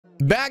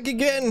Back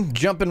again,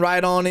 jumping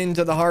right on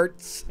into the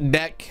hearts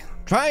deck,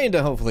 trying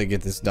to hopefully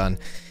get this done.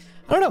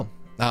 I don't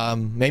know.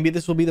 Maybe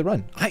this will be the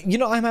run.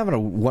 I'm having a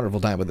wonderful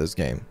time with this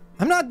game.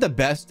 I'm not the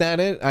best at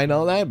it, I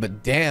know that,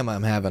 but damn,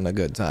 I'm having a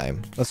good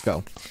time. Let's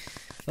go.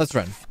 Let's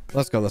run.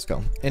 Let's go. Let's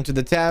go. Into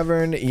the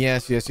tavern.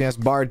 Yes, yes, yes.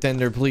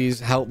 Bartender, please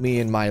help me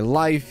in my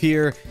life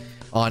here.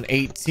 On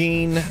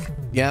 18.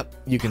 Yep,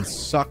 you can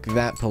suck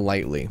that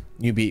politely.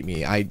 You beat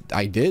me. I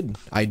did.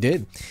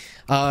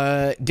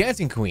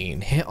 Dancing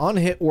Queen. On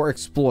hit or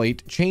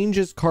exploit,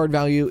 changes card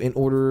value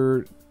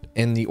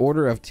in the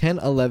order of 10,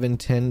 11,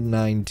 10,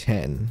 9,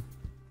 10.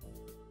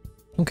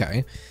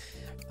 Okay.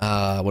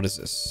 What is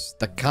this?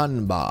 The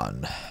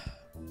Kanban.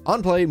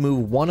 On play,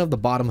 move one of the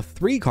bottom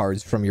 3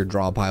 cards from your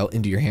draw pile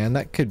into your hand.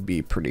 That could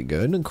be pretty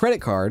good. And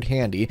credit card,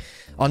 handy.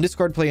 On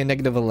discard, play a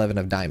 -11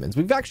 of diamonds.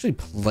 We've actually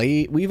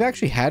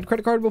had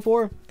credit card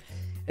before.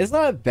 It's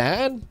not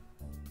bad.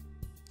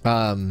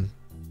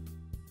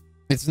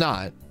 It's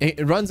not.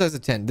 It runs as a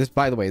 10. This,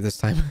 by the way, this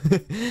time,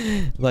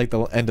 like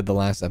the end of the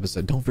last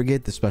episode, don't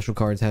forget the special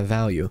cards have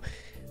value.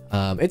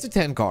 It's a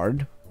 10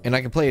 card, and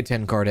I can play a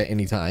 10 card at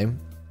any time.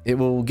 It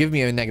will give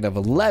me a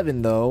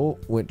 -11 though,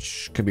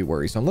 which could be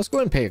worrisome. Let's go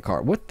ahead and pay a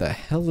card. What the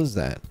hell is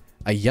that?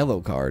 A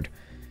yellow card.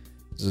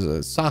 This is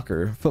a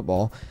soccer,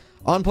 football.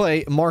 On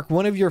play, mark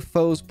one of your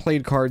foes'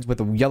 played cards with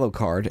a yellow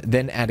card,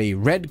 then add a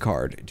red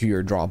card to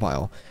your draw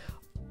pile.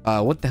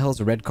 What the hell is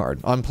a red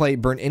card? On play,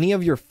 burn any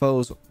of your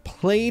foes'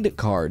 played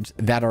cards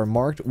that are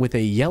marked with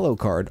a yellow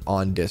card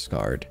on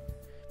discard.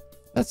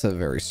 That's a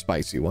very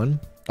spicy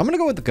one. I'm gonna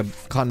go with the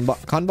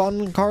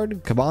Kanban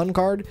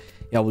card.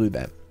 Yeah, we'll do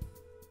that.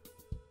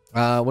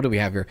 What do we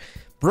have here?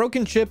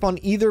 Broken chip on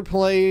either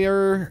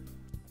player.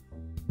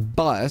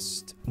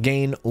 Bust.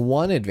 Gain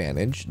 1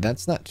 advantage.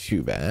 That's not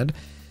too bad.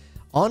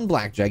 On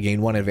blackjack,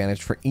 gain 1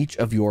 advantage for each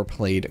of your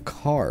played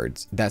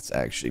cards. That's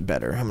actually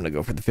better. I'm gonna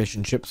go for the fish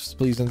and chips,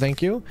 please and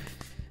thank you.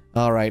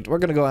 All right, we're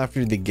gonna go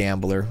after the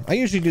gambler. I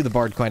usually do the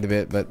bard quite a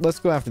bit, but let's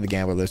go after the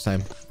gambler this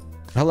time.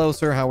 Hello,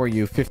 sir. How are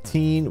you?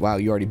 15. Wow,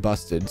 you already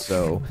busted.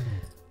 So,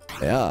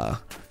 yeah.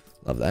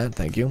 Love that.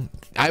 Thank you.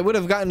 I would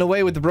have gotten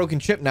away with the broken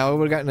chip now. I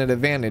would have gotten an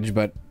advantage,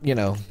 but, you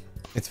know,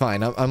 it's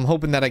fine. I'm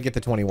hoping that I get the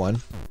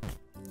 21.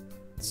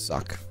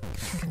 Suck.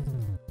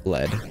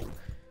 Lead.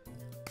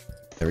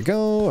 There we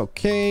go.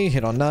 Okay.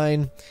 Hit on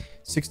 9.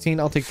 16.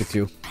 I'll take the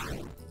 2.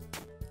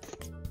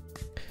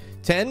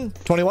 10.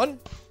 21.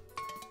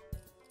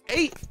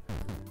 8.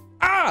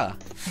 Ah!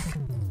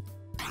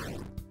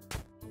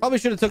 Probably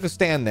should have took a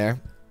stand there.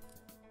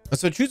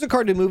 So choose a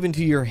card to move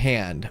into your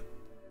hand.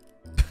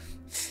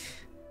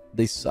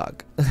 They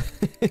suck.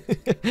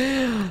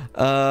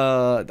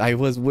 I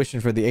was wishing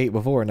for the 8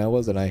 before, now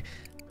wasn't I?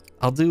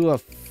 I'll do a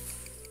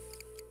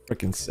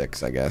freaking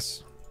 6, I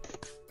guess.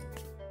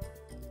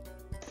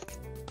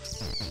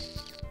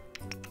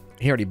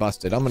 He already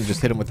busted. I'm gonna just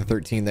hit him with the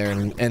 13 there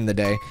and end the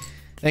day.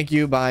 Thank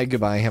you. Bye.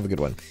 Goodbye. Have a good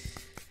one.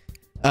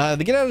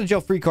 The get out of jail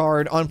free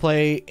card on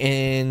play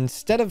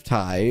instead of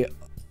tie.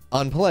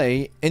 On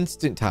play,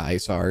 instant tie,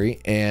 sorry.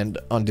 And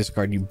on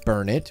discard, you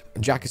burn it.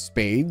 Jack of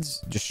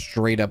spades, just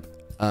straight up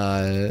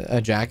a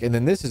jack. And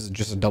then this is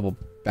just a double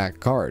back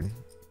card.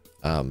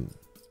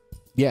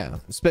 Yeah.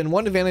 Spend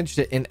 1 advantage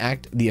to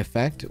enact the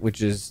effect,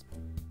 which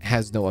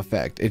has no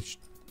effect.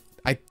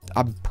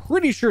 I'm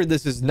pretty sure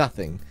this is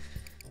nothing.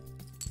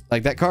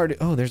 Like that card.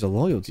 Oh, there's a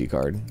loyalty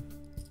card.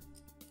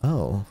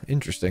 Oh,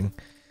 interesting.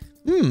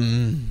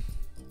 Does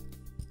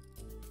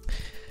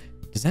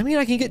that mean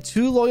I can get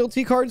 2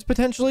 loyalty cards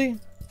potentially?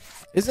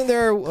 Isn't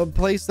there a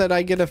place that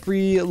I get a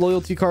free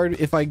loyalty card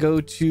if I go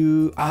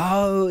to...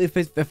 Oh,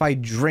 if I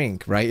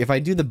drink, right? If I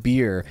do the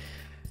beer,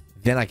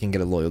 then I can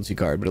get a loyalty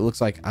card. But it looks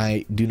like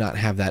I do not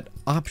have that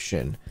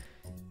option.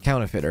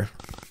 Counterfeiter.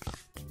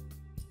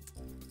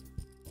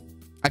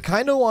 I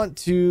kind of want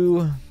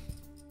to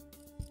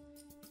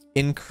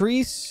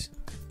increase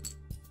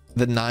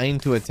the 9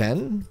 to a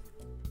 10.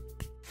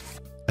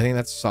 I think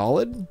that's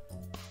solid.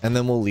 And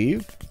then we'll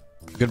leave.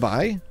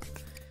 Goodbye.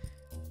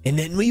 And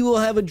then we will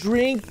have a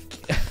drink.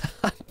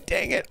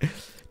 Dang it. Do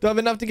I have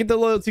enough to get the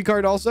loyalty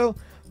card also?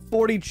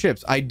 40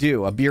 chips. I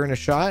do. A beer and a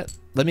shot.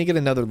 Let me get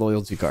another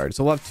loyalty card.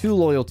 So we'll have 2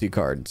 loyalty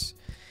cards.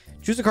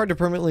 Choose a card to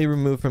permanently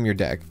remove from your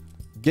deck.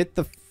 Get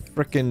the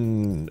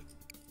frickin'...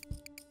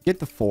 Get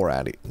the 4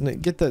 out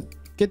of... Get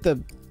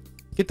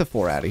the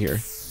 4 out of here.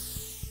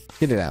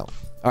 Get it out.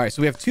 All right,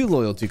 so we have 2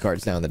 loyalty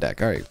cards now in the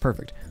deck. All right,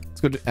 perfect.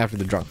 Let's go after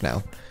the drunk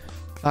now.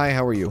 Hi,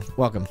 how are you?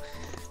 Welcome.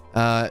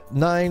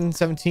 9,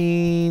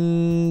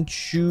 17,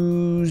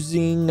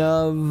 choosing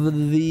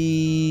of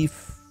the...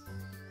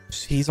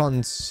 He's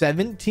on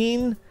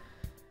 17.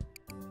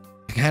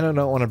 I kind of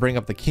don't want to bring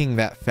up the king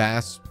that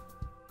fast.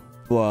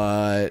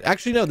 But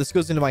actually, no, this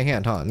goes into my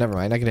hand, huh? Never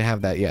mind. I can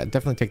have that. Yeah,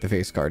 definitely take the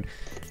face card.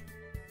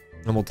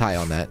 And we'll tie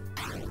on that.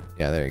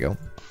 Yeah, there you go.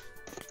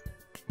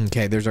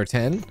 Okay, there's our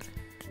 10.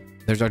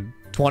 There's our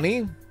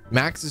 20.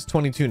 Max is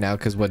 22 now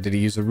because what, did he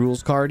use a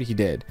rules card? He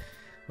did.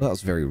 Well, that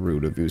was very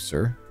rude of you,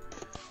 sir.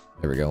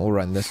 There we go. We'll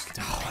run this.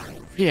 Oh,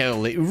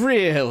 really?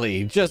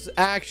 Really? Just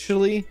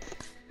actually?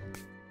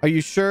 Are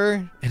you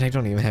sure? And I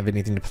don't even have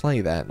anything to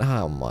play that.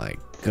 Oh my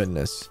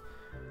goodness.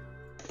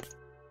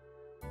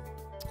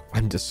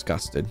 I'm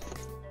disgusted.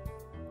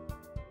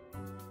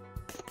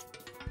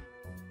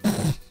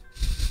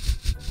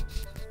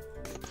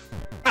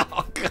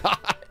 Oh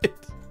god.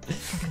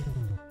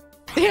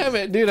 Damn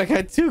it, dude. I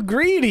got too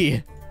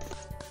greedy.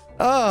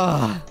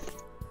 Ah.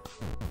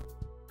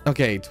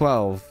 Okay,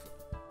 12.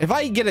 If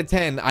I get a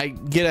 10, I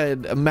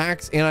get a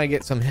max and I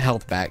get some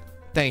health back.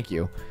 Thank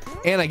you.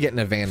 And I get an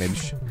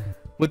advantage.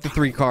 With the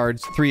 3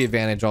 cards, 3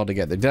 advantage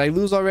altogether. Did I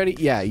lose already?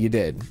 Yeah, you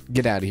did.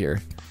 Get out of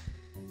here.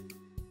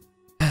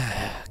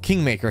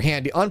 Kingmaker,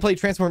 handy. On play,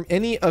 transform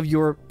any of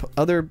your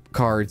other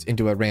cards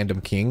into a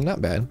random king.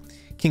 Not bad.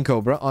 King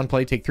Cobra, on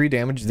play, take 3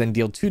 damage, then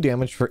deal 2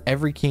 damage for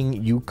every king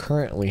you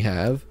currently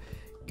have.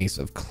 Ace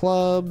of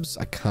Clubs.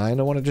 I kind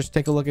of want to just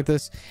take a look at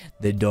this.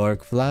 The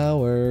Dark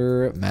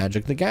Flower.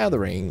 Magic the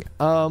Gathering.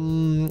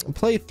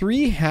 Play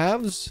 3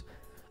 halves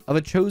of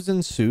a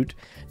chosen suit,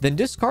 then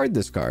discard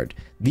this card.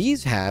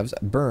 These halves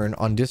burn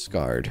on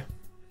discard.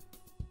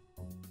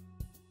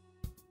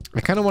 I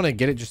kind of want to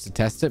get it just to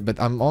test it, but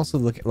I'm also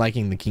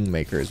liking the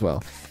Kingmaker as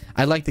well.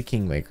 I like the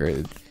Kingmaker.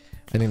 I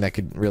think that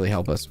could really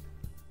help us.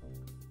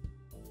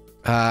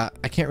 I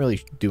can't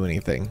really do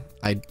anything.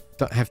 I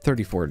don't have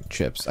 34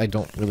 chips. I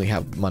don't really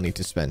have money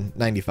to spend.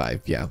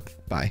 95. Yeah,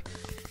 bye.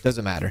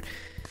 Doesn't matter.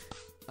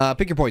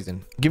 Pick your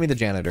poison. Give me the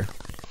janitor.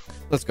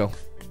 Let's go.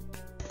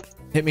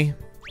 Hit me.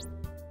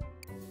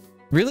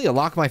 Really? A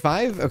lock my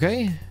 5?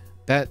 Okay.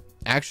 That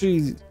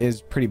actually is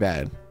pretty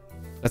bad.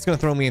 That's going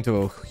to throw me into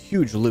a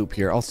huge loop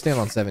here. I'll stand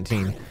on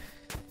 17.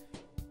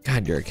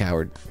 God, you're a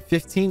coward.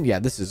 15? Yeah,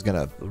 this is going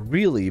to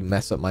really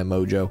mess up my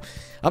mojo.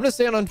 I'm going to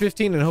stand on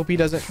 15 and hope he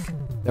doesn't...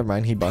 Never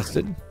mind, he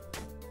busted.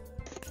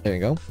 There you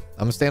go. I'm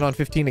going to stand on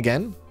 15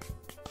 again.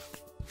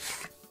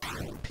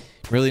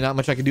 Really not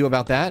much I can do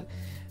about that.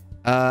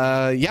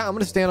 Yeah, I'm going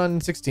to stand on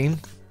 16.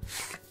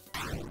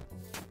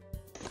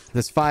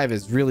 This 5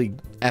 is really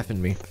effing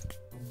me.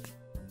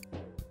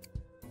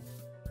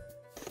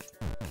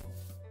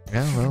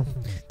 Yeah, well,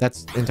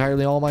 that's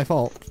entirely all my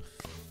fault.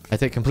 I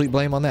take complete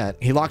blame on that.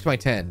 He locked my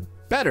 10.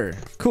 Better.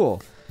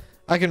 Cool.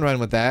 I can run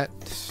with that.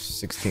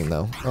 16,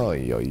 though. Oh,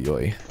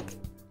 yo.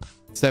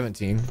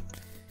 17.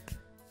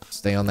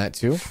 Stay on that,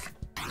 too.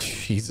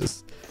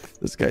 Jesus.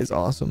 This guy's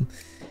awesome.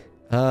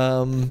 I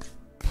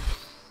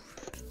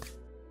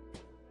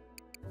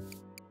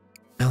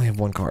only have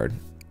 1 card.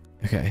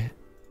 Okay.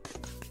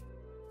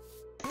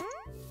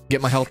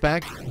 Get my health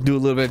back. Do a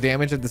little bit of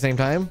damage at the same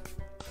time.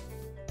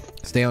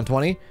 Stay on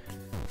 20.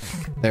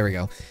 There we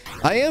go.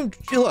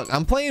 Look,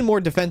 I'm playing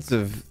more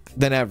defensive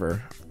than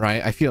ever,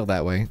 right? I feel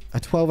that way. A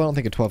 12, I don't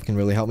think a 12 can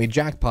really help me.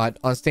 Jackpot.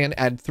 On stand,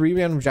 add 3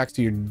 random jacks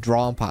to your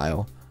draw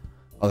pile.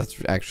 Oh, that's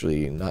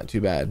actually not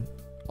too bad.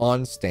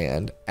 On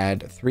stand,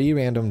 add 3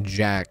 random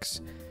jacks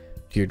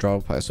to your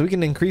draw pile. So we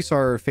can increase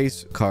our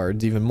face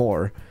cards even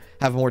more.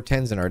 Have more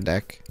 10s in our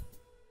deck.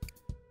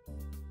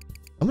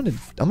 I'm gonna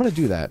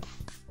do that.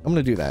 I'm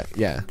gonna do that.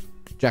 Yeah.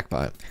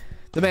 Jackpot.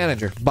 The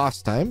manager.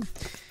 Boss time.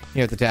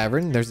 Here at the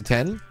tavern, there's a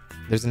 10.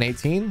 There's an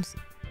 18.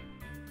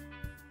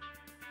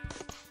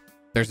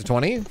 There's a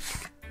 20.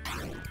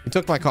 He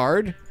took my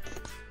card.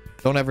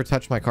 Don't ever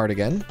touch my card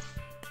again.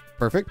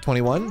 Perfect.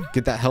 21.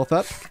 Get that health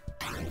up.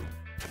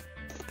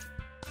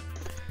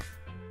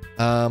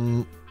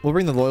 We'll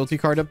bring the loyalty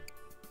card up,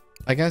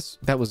 I guess.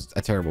 That was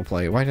a terrible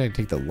play. Why did I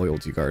take the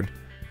loyalty card?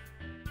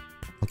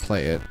 I'll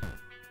play it.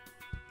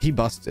 He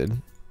busted.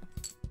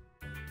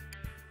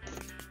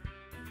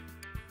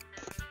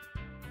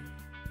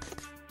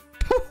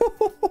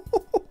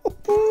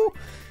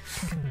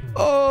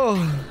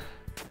 Oh,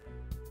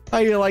 how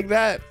you like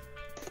that?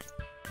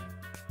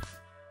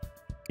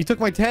 He took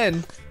my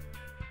 10.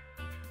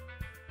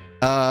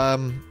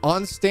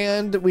 On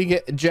stand we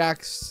get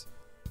jacks.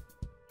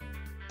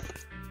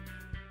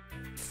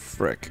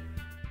 Frick.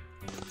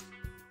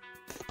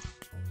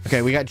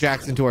 Okay, we got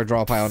jacks into our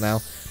draw pile now.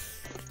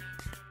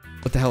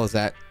 What the hell is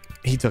that?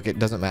 He took it.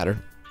 Doesn't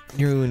matter.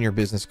 You and your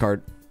business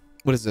card.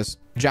 What is this?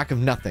 Jack of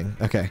nothing.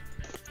 Okay.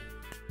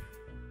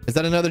 Is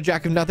that another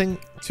jack of nothing?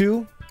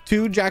 Two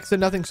jacks of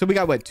nothing. So we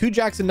got what? 2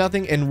 jacks of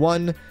nothing and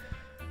 1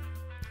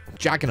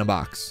 jack in a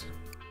box.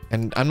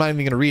 And I'm not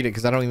even gonna read it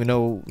because I don't even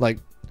know like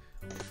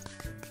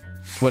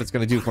what it's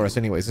gonna do for us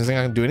anyways. It's not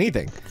gonna do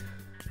anything.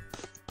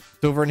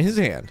 It's over in his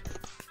hand.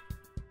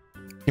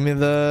 Give me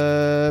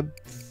the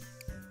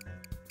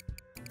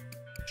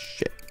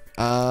shit.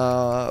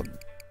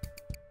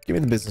 Give me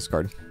the business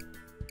card.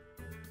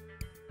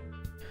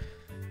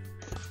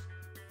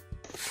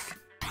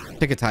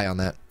 Take a tie on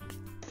that.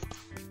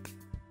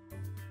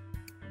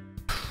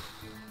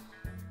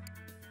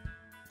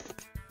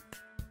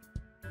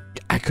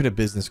 I could have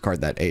business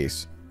card that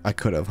ace. I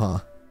could have, huh?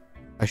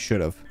 I should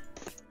have.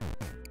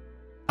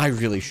 I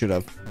really should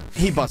have.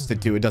 He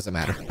busted too. It doesn't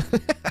matter.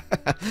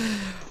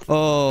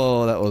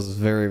 Oh, that was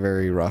very,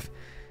 very rough.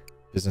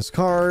 Business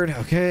card.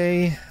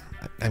 Okay.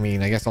 I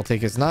mean, I guess I'll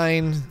take his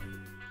 9.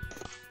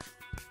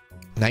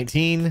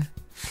 19.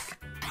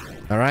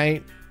 All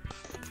right.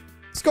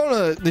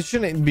 This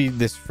shouldn't be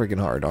this freaking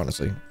hard,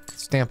 honestly.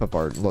 Stamp up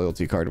our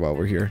loyalty card while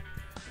we're here.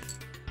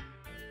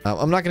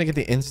 I'm not gonna get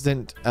the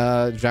instant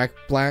Jack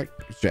Black.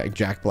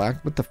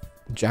 What the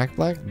Jack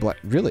Black?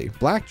 Really?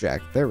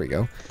 Blackjack. There we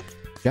go.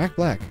 Jack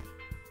Black.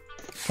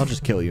 I'll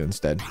just kill you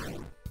instead.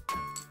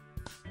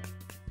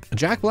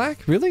 Jack Black?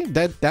 Really?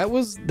 That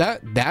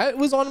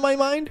was on my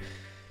mind.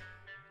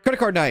 Credit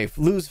card knife.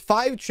 Lose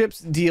 5 chips,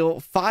 deal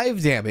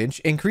 5 damage.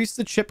 Increase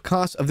the chip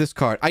cost of this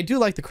card. I do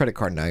like the credit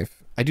card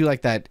knife. I do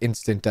like that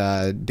instant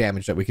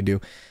damage that we can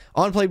do.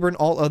 On play, burn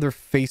all other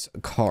face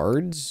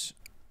cards.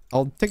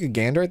 I'll take a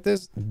gander at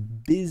this.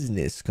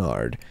 Business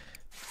card.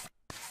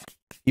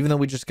 Even though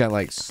we just got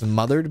like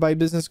smothered by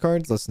business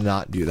cards, let's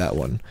not do that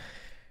one.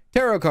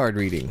 Tarot card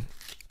reading.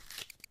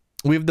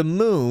 We have the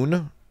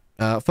moon.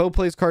 Foe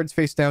plays cards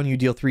face down. You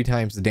deal 3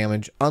 times the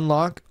damage.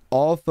 Unlock.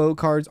 All foe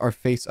cards are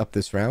face up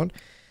this round.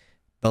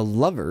 The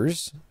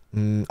lovers.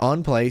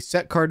 On play,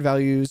 set card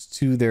values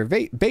to their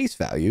base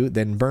value,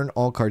 then burn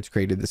all cards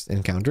created this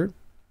encounter.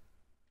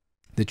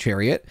 The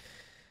chariot.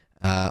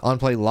 On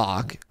play,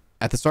 lock.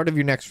 At the start of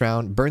your next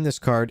round, burn this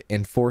card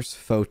and force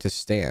foe to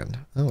stand.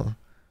 Oh.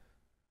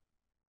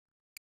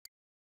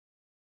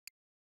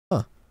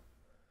 Huh.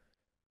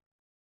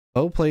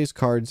 Foe plays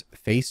cards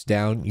face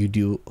down. You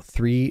do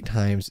 3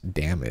 times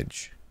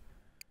damage.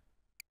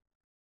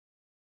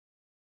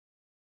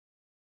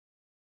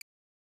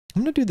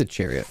 I'm gonna do the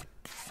chariot.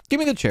 Give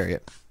me the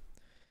chariot.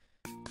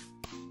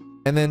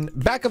 And then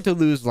back up to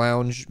Lou's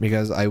lounge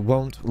because I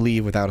won't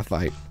leave without a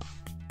fight.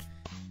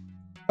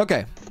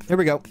 Okay, here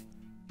we go.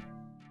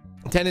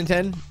 10 and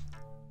 10.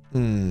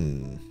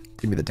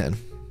 Give me the 10.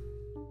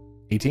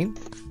 18.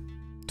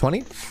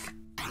 20.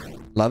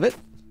 Love it.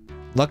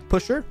 Luck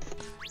pusher.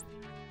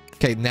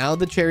 Okay, now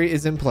the chariot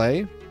is in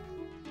play.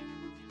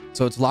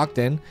 So it's locked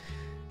in.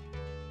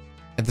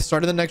 At the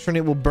start of the next turn,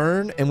 it will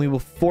burn, and we will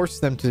force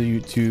them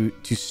to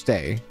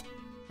stay.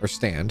 Or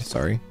stand,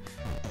 sorry.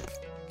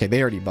 Okay,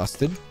 they already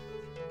busted.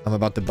 I'm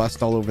about to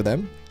bust all over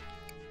them.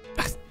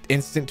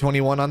 Instant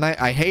 21 on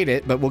that. I hate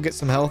it, but we'll get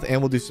some health,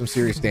 and we'll do some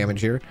serious damage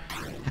here.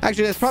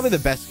 Actually, that's probably the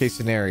best case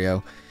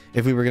scenario.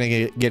 If we were going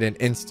to get an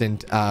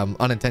instant,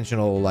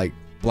 unintentional, like,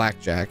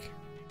 blackjack.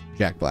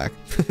 Jack Black.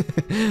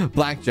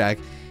 Blackjack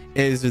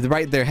is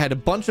right there. Had a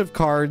bunch of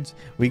cards.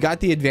 We got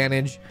the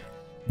advantage.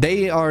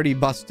 They already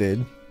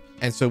busted.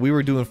 And so we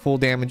were doing full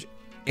damage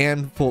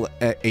and full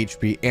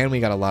HP, and we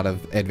got a lot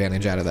of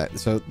advantage out of that.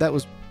 So that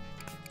was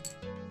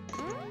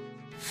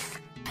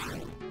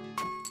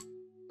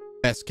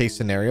best case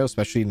scenario,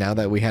 especially now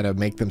that we had to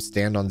make them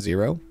stand on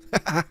 0.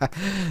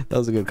 That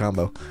was a good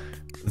combo.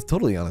 It's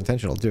totally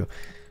unintentional too.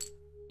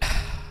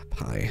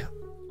 Pie.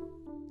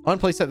 On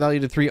play set value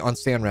to 3 on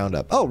stand round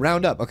up. Oh,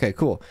 round up. Okay,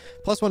 cool.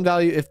 +1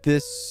 value if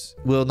this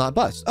will not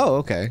bust. Oh,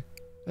 okay.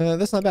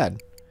 That's not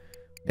bad.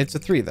 It's a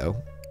 3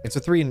 though. It's a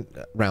 3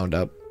 round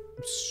up.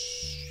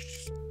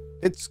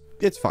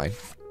 It's fine.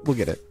 We'll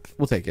get it.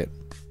 We'll take it.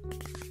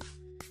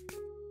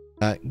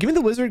 Give me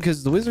the wizard,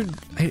 because the wizard,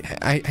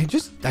 I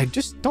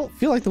just don't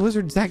feel like the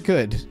wizard's that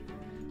good.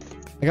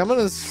 Like, I'm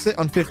gonna sit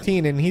on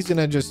 15 and he's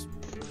gonna just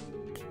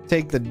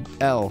take the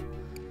L.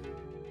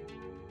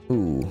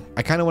 Ooh,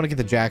 I kind of want to get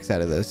the jacks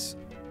out of this,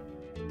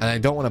 and I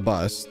don't want to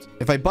bust.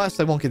 If I bust,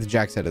 I won't get the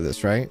jacks out of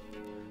this, right?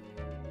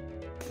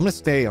 I'm gonna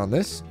stay on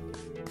this.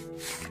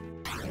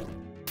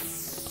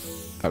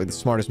 Probably the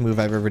smartest move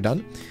I've ever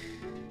done.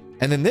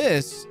 And then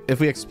this, if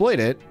we exploit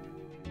it,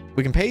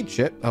 we can pay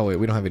chip. Oh wait,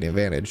 we don't have any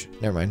advantage.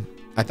 Never mind.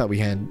 I thought we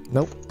had.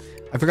 Nope.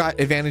 I forgot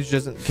advantage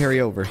doesn't carry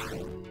over.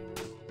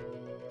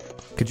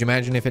 Could you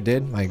imagine if it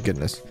did? My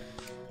goodness.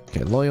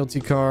 Okay, loyalty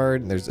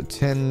card. There's a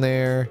 10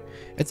 there.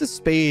 It's a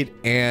spade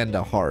and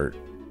a heart.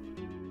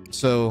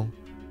 So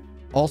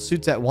all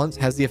suits at once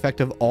has the effect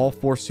of all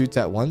 4 suits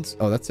at once.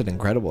 Oh, that's an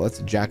incredible. That's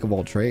a jack of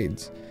all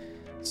trades.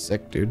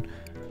 Sick, dude.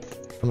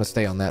 I'm gonna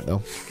stay on that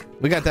though.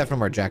 We got that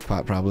from our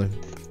jackpot probably.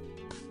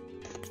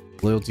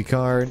 Loyalty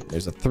card.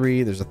 There's a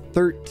 3. There's a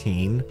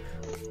 13.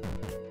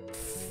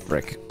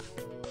 Frick.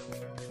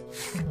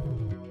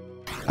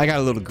 I got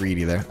a little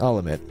greedy there, I'll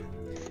admit.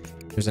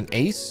 There's an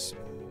ace.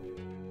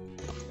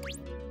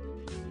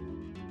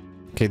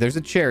 Okay, there's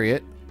a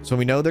chariot. So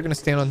we know they're going to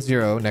stand on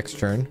 0 next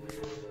turn.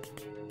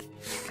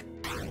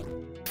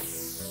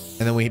 And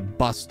then we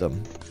bust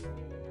them.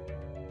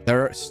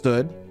 They're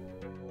stood.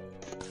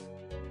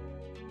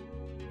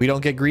 We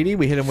don't get greedy.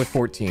 We hit them with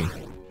 14.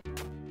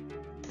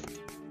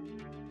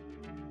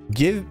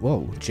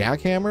 Whoa,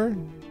 jackhammer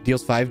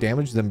deals 5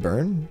 damage, then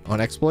burn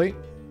on exploit.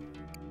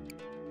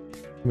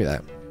 Give me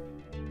that.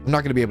 I'm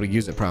not going to be able to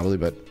use it probably,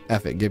 but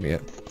F it, give me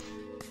it.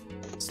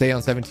 Stay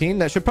on 17.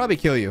 That should probably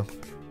kill you.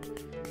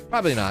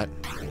 Probably not.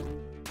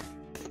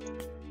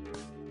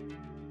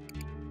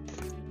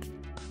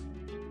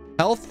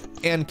 Health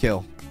and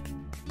kill.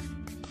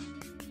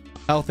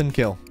 Health and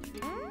kill.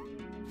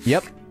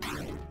 Yep.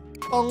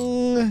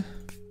 Bong.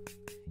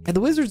 Yeah, the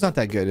wizard's not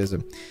that good, is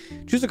it?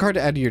 Choose a card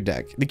to add to your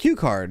deck. The Q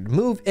card.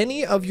 Move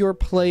any of your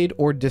played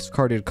or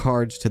discarded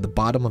cards to the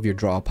bottom of your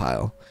draw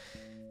pile.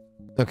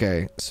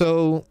 Okay,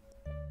 so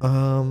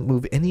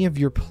Move any of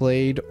your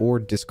played or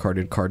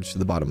discarded cards to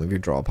the bottom of your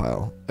draw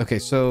pile. Okay,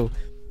 so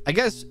I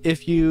guess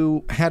if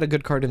you had a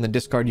good card in the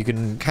discard, you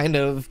can kind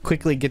of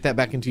quickly get that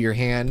back into your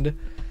hand.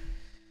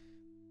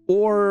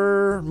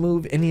 Or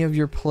move any of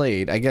your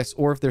played, I guess.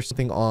 Or if there's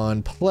something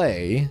on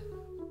play,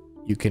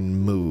 you can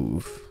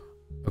move.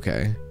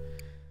 Okay.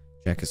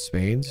 Jack of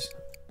spades.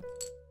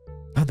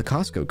 Oh, the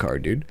Costco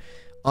card, dude.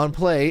 On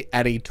play,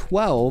 add a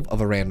 12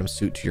 of a random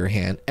suit to your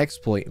hand.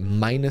 Exploit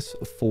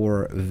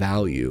 -4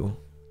 value.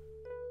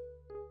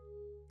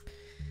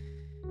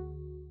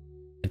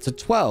 It's a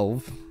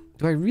 12.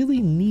 Do I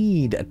really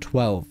need a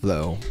 12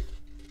 though?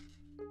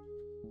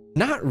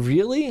 Not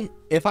really.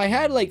 If I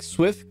had like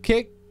Swift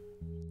Kick,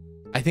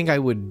 I think I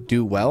would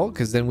do well,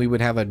 because then we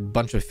would have a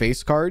bunch of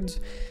face cards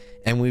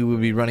and we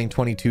would be running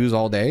 22s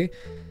all day.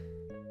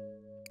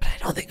 But I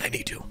don't think I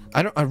need to.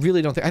 I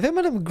really don't think. I think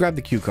I'm gonna grab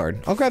the Q card.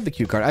 I'll grab the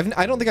Q card.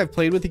 I don't think I've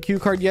played with the Q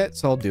card yet,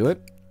 so I'll do it.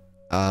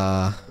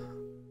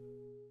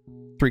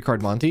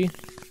 3-card Monty.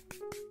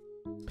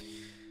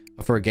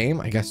 For a game?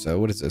 I guess so.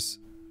 What is this?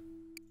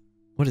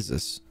 What is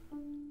this?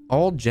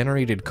 All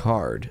generated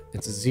card.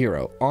 It's a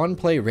 0. On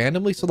play,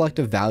 randomly select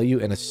a value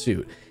and a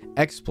suit.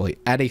 Exploit.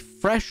 Add a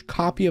fresh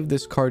copy of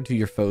this card to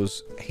your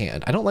foe's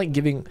hand. I don't like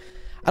giving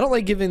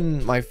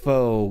my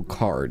foe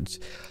cards.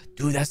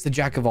 Dude, that's the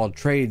Jack of all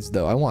trades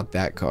though. I want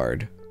that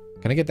card.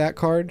 Can I get that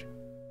card?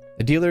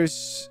 The dealer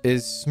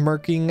is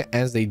smirking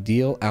as they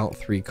deal out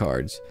 3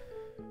 cards.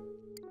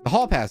 The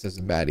hall pass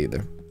isn't bad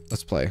either.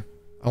 Let's play.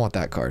 I want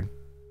that card.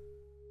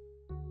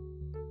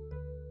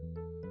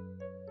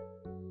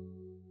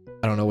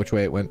 I don't know which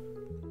way it went.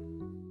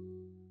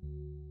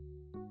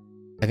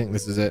 I think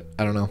this is it.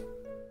 I don't know.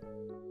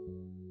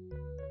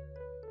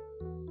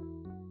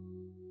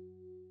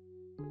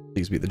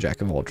 Please be the Jack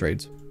of all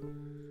trades.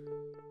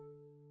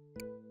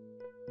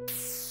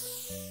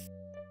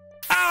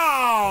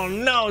 Oh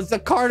no, it's the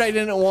card I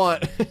didn't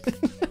want.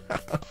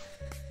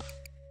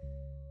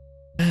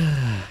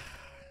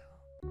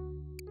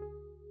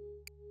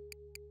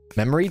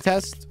 Memory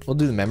test? We'll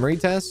do the memory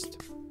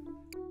test.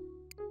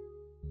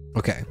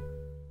 Okay.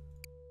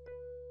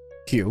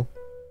 Q.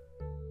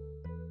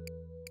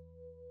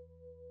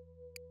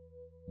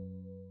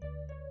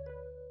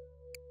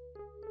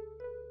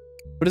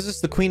 What is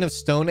this? The Queen of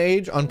Stone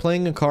Age. On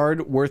playing a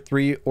card worth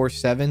 3 or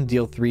 7,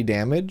 deal 3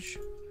 damage.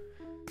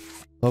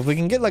 Well, if we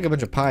can get like a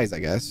bunch of pies, I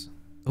guess.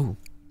 Oh,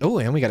 oh,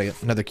 and we got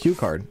another Q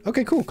card.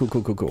 Okay, cool.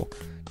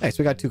 Nice,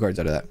 we got 2 cards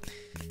out of that.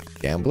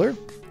 Gambler.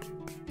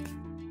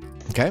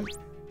 Okay.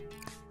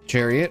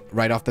 Chariot,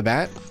 right off the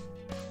bat.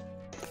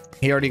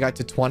 He already got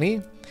to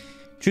 20.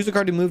 Choose a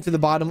card to move to the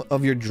bottom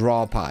of your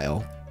draw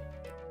pile.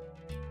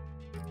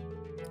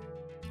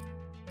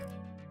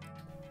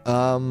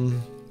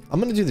 I'm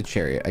gonna do the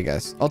Chariot, I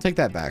guess. I'll take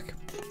that back.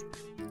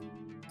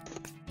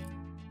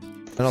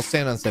 And I'll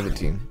stand on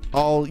 17.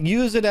 I'll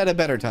use it at a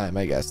better time,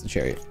 I guess, the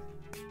Chariot.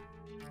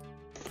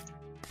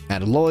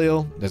 Add a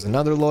loyal. There's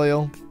another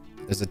loyal.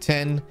 There's a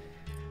 10.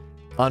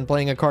 On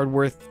playing a card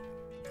worth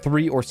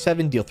 3 or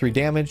 7, deal 3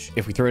 damage.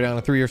 If we throw down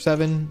a 3 or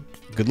 7,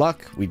 good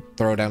luck. We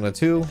throw down a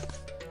 2.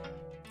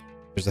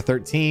 There's a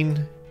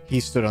 13. He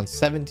stood on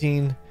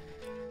 17.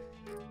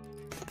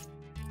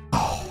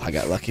 Oh, I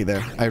got lucky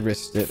there. I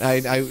risked it.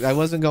 I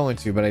wasn't going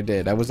to, but I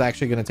did. I was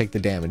actually going to take the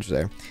damage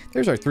there.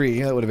 There's our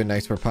 3. That would have been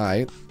nice for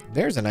pie.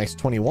 There's a nice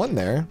 21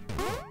 there.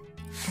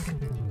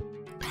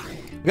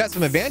 We got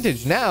some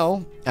advantage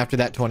now after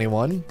that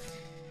 21.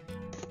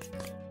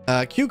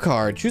 Q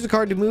card. Choose a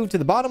card to move to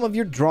the bottom of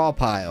your draw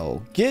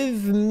pile.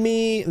 Give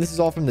me... This is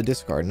all from the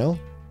discard, no?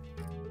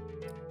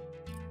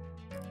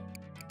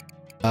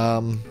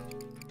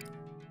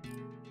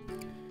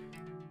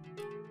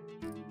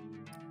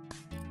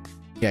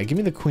 Yeah, give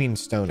me the Queen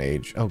Stone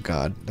Age. Oh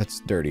god,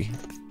 that's dirty.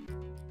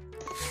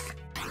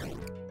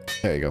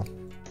 There you go.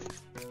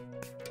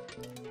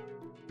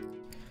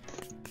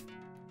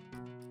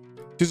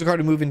 Choose a card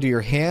to move into your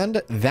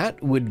hand.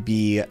 That would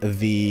be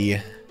the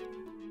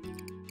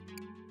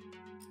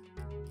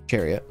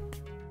Chariot.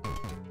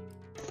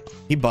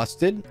 He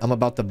busted. I'm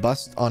about to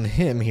bust on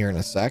him here in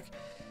a sec.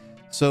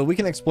 So we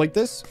can exploit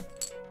this.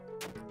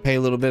 Pay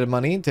a little bit of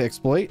money to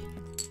exploit.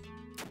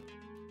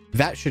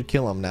 That should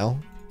kill him now.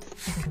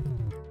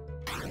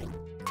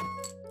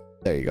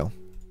 There you go.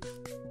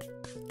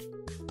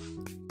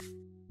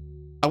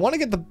 I want to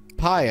get the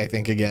pie, I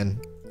think, again.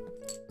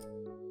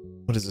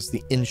 What is this?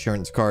 The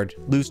insurance card.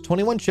 Lose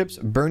 21 chips,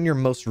 burn your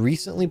most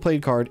recently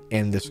played card,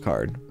 and this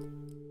card.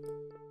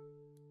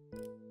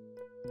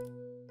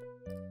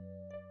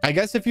 I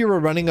guess if you were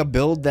running a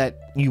build that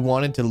you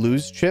wanted to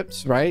lose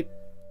chips, right?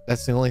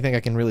 That's the only thing I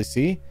can really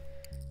see.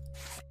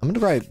 I'm gonna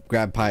probably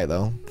grab pie,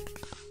 though.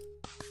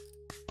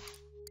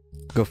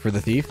 Go for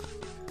the thief.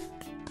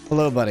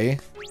 Hello, buddy.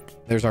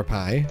 There's our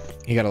pie.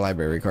 He got a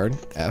library card.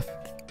 F.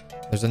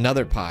 There's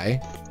another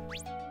pie.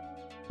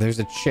 There's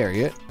a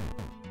Chariot.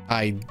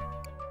 I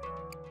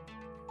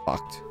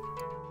fucked.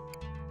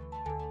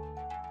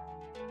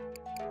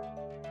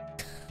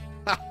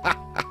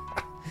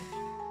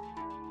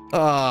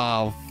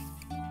 Oh.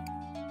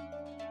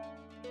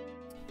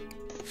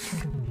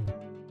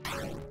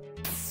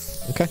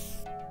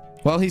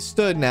 Well, he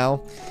stood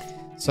now.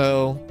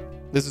 So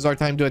this is our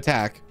time to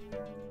attack.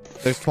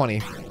 There's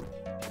 20.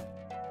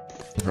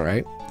 All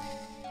right.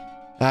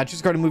 Choose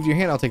a card to move to your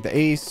hand. I'll take the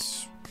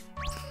ace.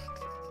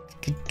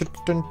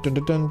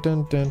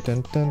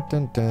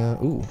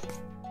 Ooh.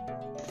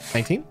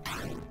 19.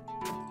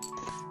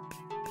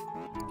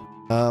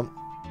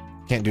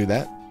 Can't do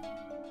that.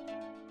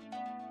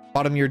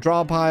 Bottom of your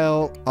draw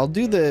pile. I'll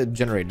do the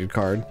generated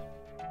card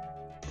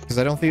because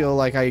I don't feel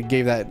like I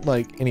gave that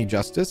like any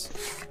justice.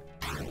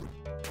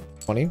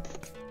 20.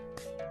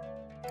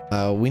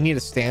 We need to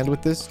stand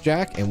with this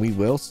jack, and we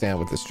will stand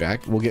with this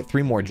jack. We'll get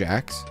 3 more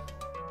jacks.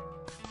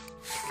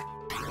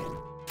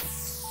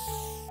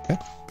 Okay.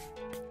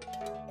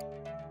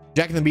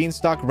 Jack and the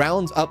Beanstalk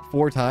rounds up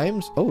 4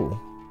 times. Oh.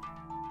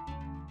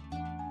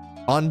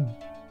 On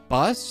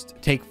bust,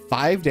 take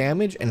 5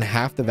 damage and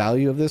half the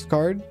value of this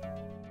card.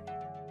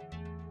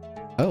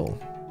 Oh.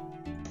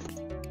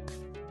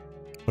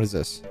 What is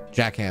this?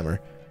 Jackhammer.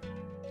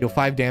 Deal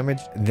 5 damage,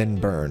 then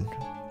burn.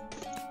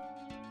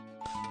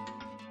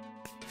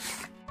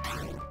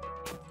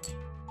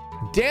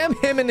 Damn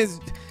him and his...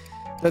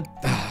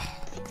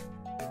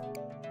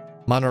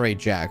 Monterey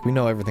Jack. We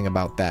know everything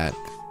about that.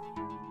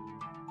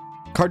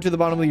 Card to the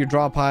bottom of your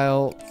draw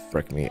pile.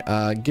 Frick me.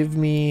 Give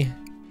me...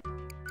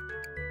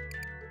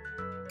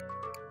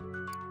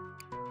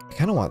 I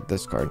kind of want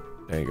this card.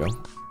 There you go.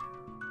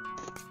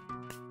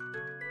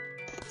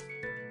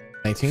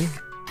 19.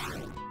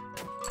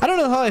 I don't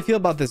know how I feel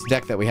about this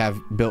deck that we have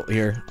built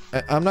here.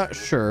 I'm not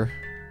sure.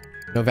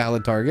 No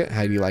valid target.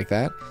 How do you like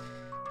that?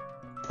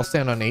 I'll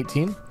stand on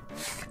 18.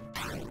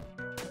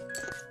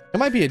 It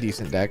might be a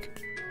decent deck.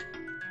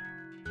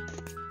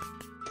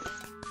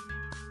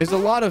 There's a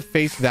lot of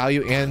face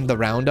value in the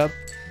roundup.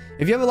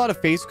 If you have a lot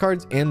of face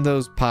cards in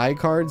those pie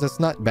cards, that's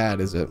not bad,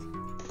 is it?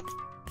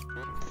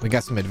 We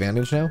got some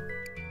advantage now.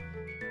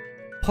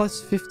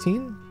 Plus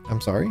 15?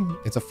 I'm sorry.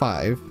 It's a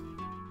 5.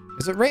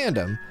 Is it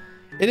random?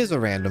 It is a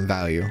random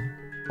value.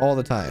 All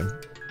the time.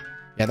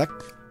 Yeah, that...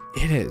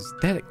 It is.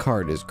 That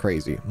card is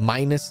crazy.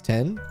 Minus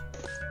 10?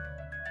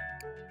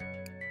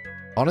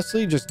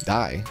 Honestly, just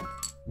die.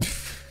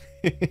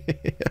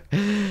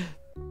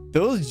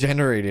 Those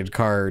generated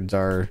cards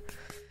are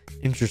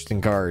interesting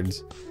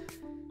cards.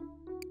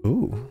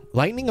 Ooh.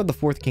 Lightning of the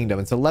Fourth Kingdom.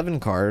 It's 11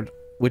 card,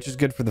 which is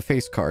good for the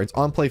face cards.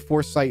 On play,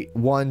 Foresight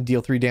 1,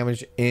 deal 3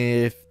 damage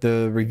if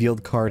the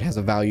revealed card has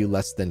a value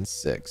less than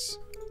 6.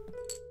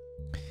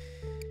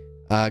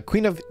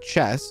 Queen of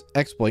Chess,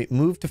 exploit,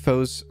 move to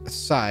foe's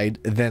side,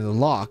 then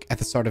lock at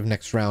the start of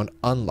next round,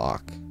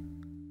 unlock.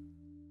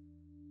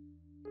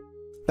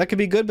 That could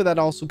be good, but that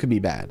also could be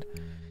bad.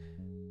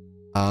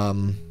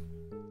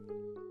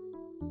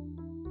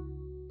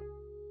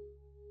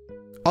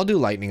 I'll do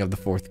Lightning of the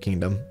Fourth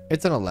Kingdom.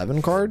 It's an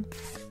 11 card.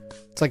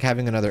 It's like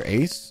having another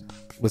ace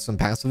with some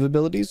passive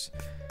abilities.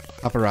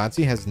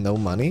 Paparazzi has no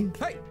money.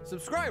 Hey,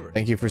 subscriber.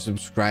 Thank you for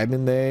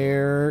subscribing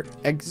there.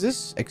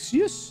 Exius.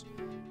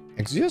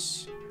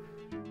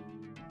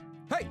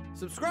 Hey,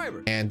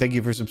 subscriber. And thank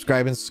you for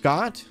subscribing,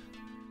 Scott.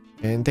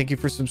 And thank you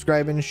for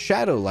subscribing,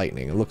 Shadow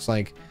Lightning. It looks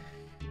like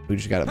we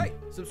just got a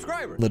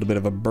subscriber. Little bit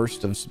of a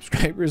burst of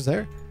subscribers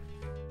there.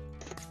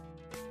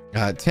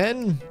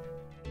 10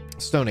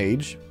 Stone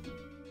Age,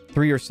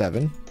 3 or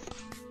 7.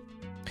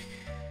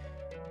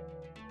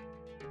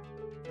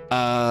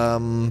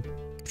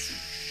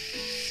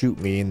 Shoot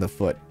me in the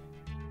foot.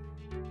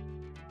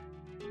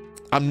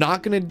 I'm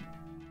not gonna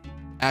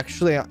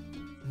actually.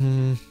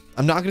 I'm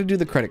not gonna do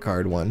the credit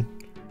card one.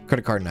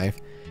 Credit card knife.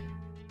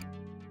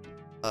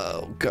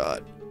 Oh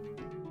god.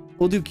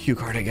 We'll do Q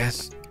card, I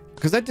guess.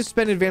 Because that just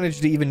spend advantage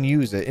to even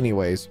use it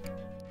anyways.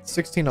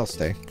 16, I'll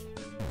stay.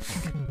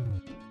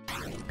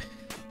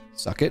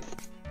 Suck it.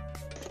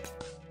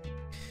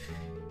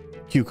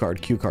 Q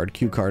card. Choose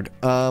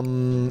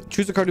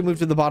a card to move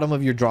to the bottom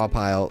of your draw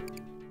pile.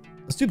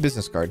 Let's do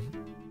business card.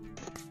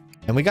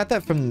 And we got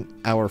that from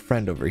our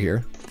friend over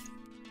here.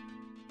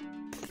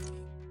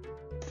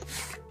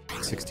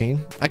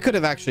 16. I could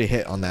have actually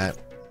hit on that.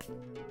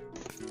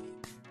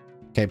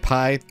 Okay,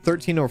 pie.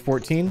 13 or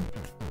 14.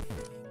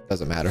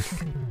 Doesn't matter.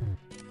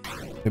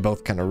 We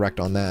both kind of wrecked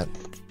on that.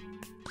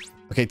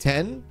 Okay,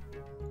 10.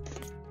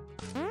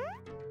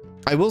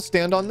 I will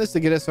stand on this to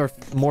get us our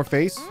more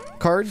face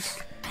cards.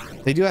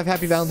 They do have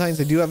Happy Valentine's.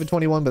 They do have a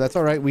 21, but that's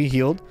all right. We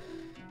healed.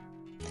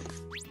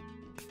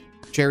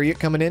 Chariot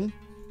coming in.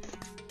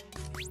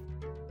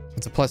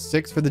 It's a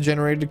 +6 for the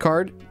generated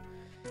card.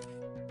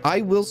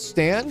 I will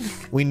stand.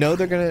 We know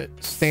they're going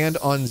to stand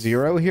on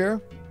 0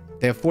 here.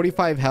 They have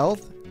 45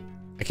 health.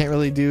 I can't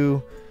really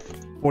do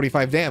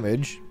 45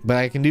 damage, but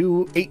I can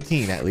do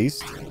 18 at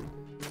least.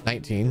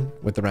 19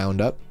 with the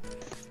roundup.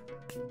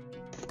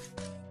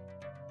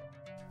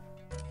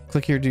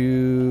 Click here,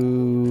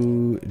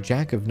 do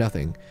Jack of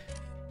nothing.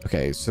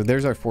 Okay, so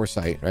there's our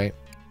Foresight, right?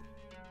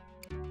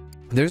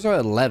 There's our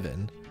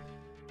 11.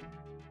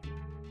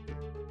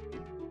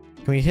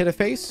 Can we hit a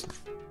face?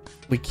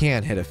 We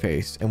can hit a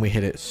face, and we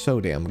hit it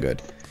so damn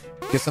good.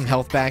 Get some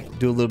health back,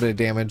 do a little bit of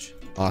damage.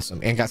 Awesome.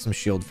 And got some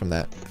shield from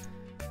that.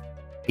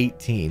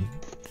 18.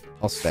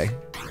 I'll stay.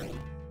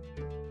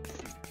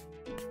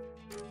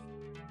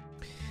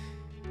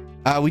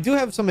 We do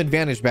have some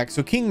advantage back.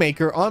 So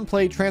Kingmaker, on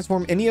play,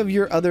 transform any of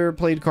your other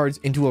played cards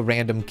into a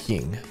random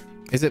king.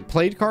 Is it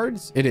played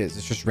cards? It is.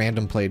 It's just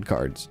random played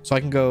cards. So I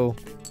can go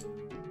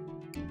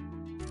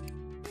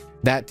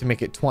that to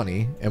make it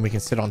 20, and we can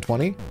sit on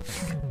 20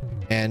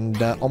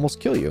 and almost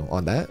kill you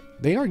on that.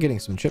 They are getting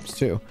some chips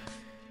too.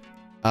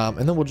 And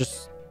then we'll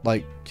just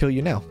like kill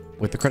you now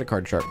with the credit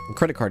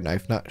card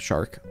knife, not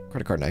shark,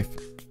 credit card knife.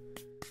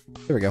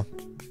 There we go.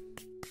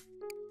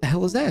 The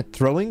hell is that?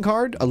 Throwing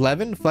card,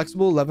 11,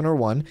 flexible, 11 or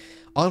 1.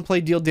 On play,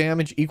 deal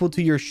damage equal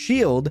to your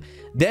shield,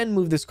 then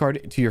move this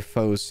card to your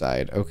foe's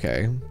side.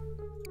 Okay.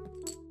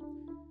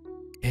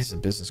 Here's a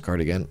business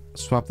card again.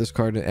 Swap this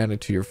card and add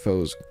it to your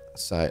foe's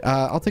side.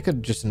 I'll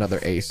take just another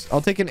ace.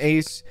 I'll take an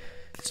ace.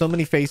 So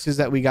many faces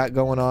that we got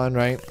going on,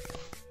 right?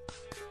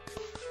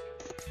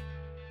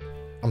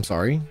 I'm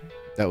sorry.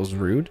 That was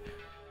rude.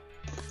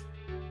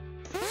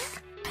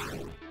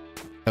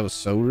 That was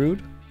so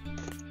rude.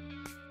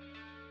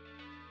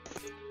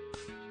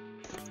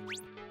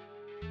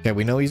 Okay,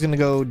 we know he's gonna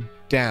go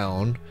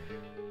down,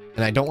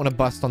 and I don't want to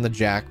bust on the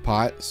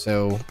jackpot,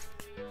 so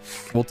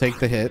we'll take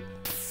the hit.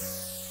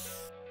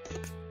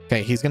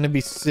 Okay, he's gonna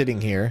be sitting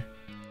here.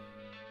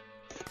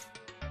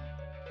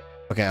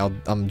 Okay,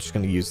 I'm just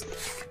gonna use,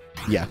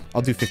 yeah,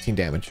 I'll do 15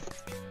 damage.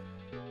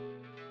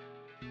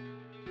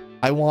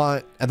 I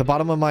want at the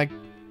bottom of my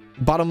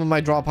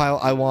draw pile,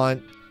 I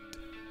want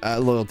a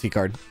loyalty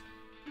card.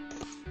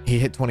 He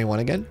hit 21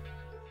 again.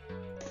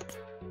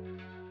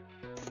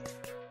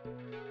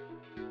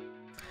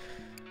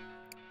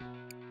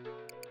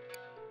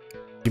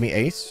 Give me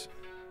ace.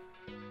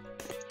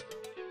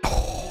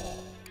 Oh,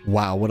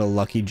 wow, what a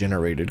lucky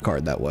generated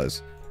card that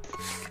was.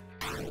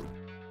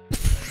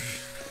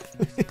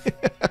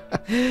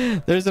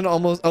 There's an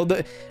almost,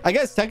 I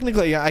guess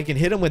technically I can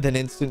hit him with an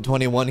instant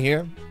 21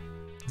 here.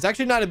 It's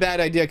actually not a bad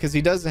idea because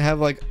he does have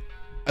like,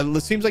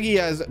 it seems like he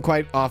has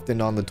quite often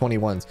on the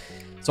 21s.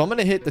 So I'm going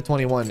to hit the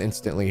 21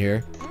 instantly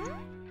here.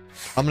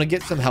 I'm going to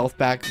get some health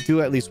back,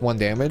 do at least 1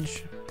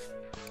 damage.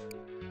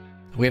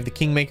 We have the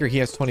Kingmaker. He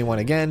has 21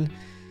 again.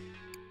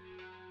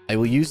 I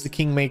will use the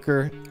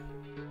Kingmaker.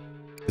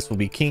 This will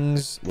be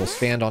kings. We'll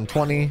stand on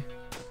 20.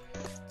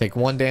 Take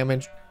 1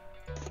 damage.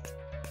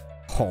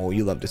 Oh,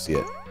 you love to see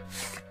it.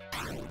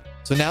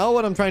 So now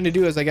what I'm trying to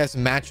do is, I guess,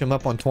 match him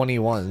up on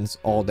 21s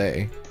all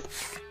day.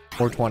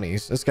 Or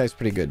 20s. This guy's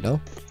pretty good,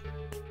 no?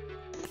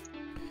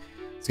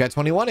 He's got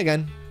 21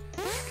 again.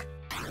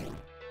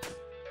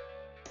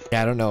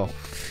 Yeah, I don't know.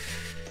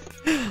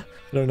 I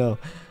don't know.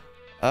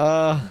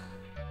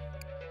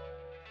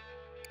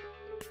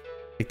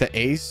 Take the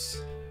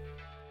ace.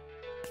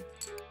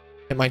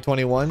 Hit my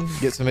 21.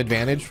 Get some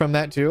advantage from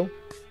that too.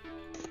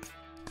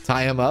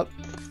 Tie him up.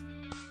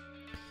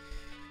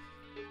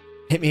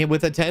 Hit me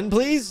with a 10,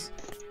 please.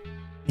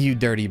 You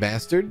dirty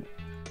bastard.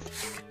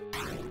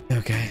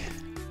 Okay.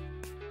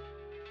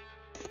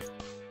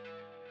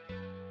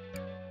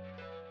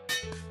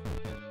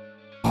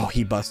 Oh,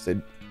 he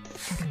busted.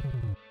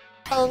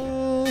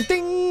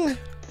 Ding.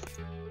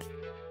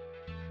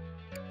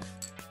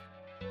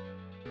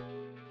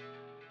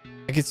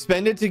 I could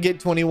spend it to get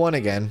 21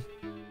 again.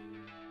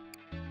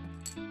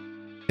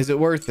 Is it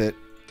worth it?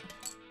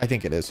 I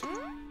think it is.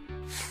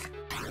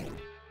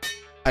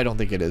 I don't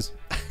think it is.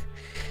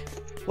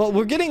 Well,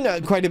 we're getting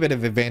quite a bit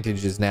of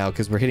advantages now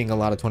because we're hitting a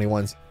lot of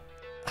 21s.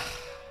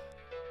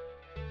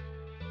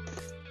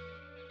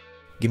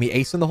 Give me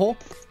ace in the hole.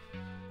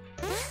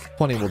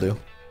 20 will do.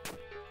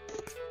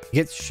 He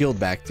gets shield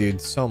back,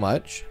 dude, so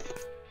much.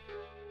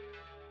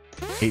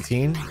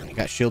 18. You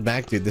got shield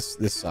back, dude. This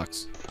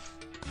sucks.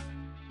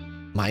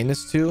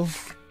 -2.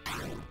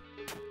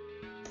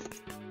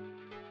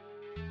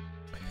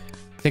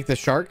 Take the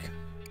shark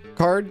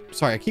card.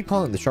 Sorry, I keep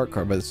calling it the shark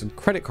card, but it's a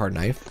credit card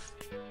knife.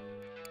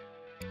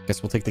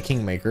 Guess we'll take the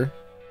Kingmaker.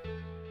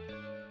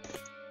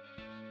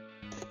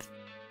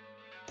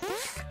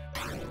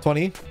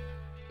 20.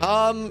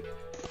 A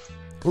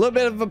little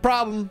bit of a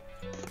problem.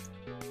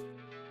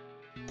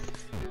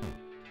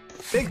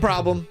 Big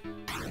problem.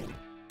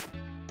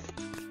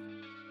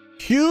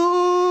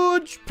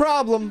 Huge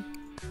problem.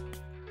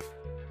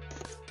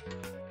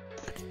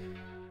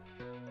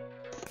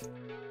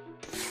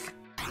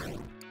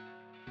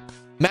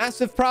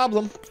 Massive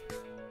problem.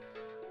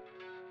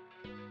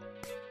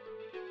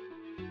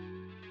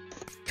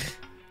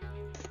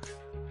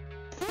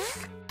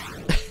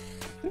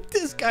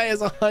 This guy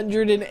has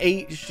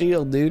 108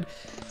 shield, dude.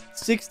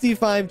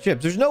 65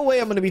 chips. There's no way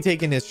I'm going to be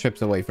taking his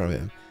chips away from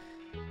him.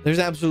 There's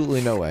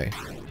absolutely no way.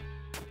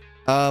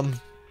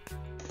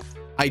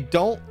 I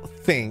don't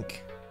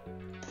think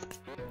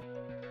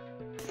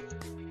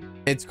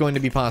it's going to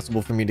be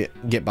possible for me to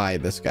get by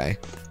this guy.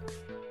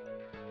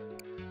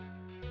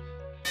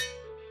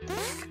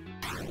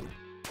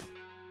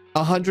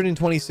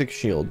 $126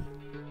 shield.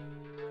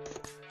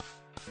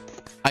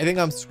 I think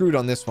I'm screwed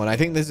on this one. I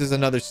think this is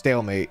another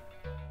stalemate.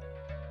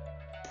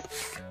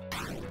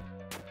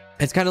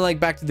 It's kind of like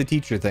back to the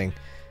teacher thing.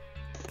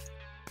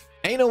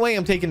 Ain't no way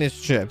I'm taking his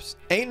chips.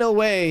 Ain't no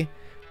way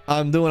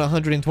I'm doing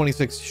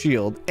 126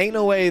 shield. Ain't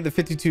no way the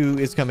 52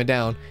 is coming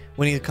down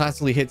when he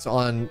constantly hits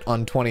on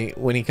 20,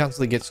 when he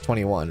constantly gets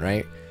 21,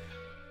 right?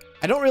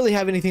 I don't really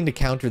have anything to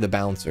counter the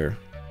bouncer.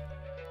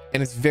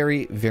 And it's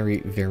very,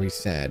 very, very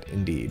sad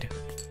indeed.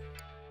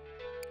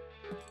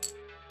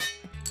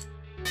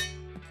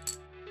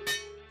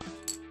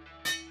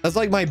 That's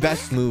like my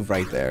best move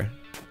right there.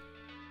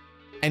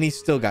 And he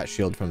still got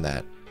shield from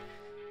that.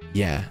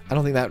 Yeah, I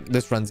don't think that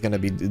this run's gonna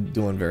be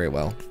doing very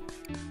well.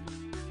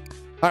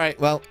 All right,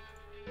 well,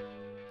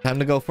 time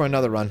to go for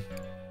another run.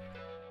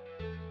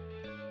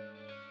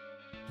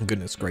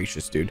 Goodness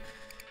gracious, dude.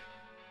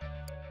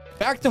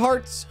 Back to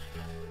hearts.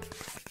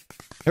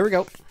 Here we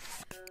go.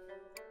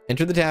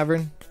 Enter the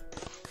tavern.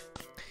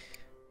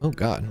 Oh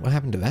God, what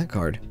happened to that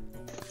card?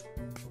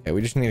 Okay,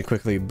 we just need to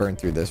quickly burn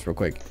through this real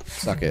quick.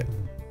 Suck it.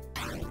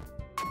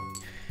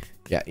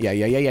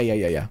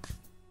 Yeah.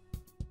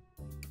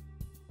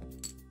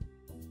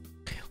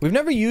 We've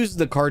never used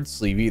the card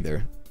sleeve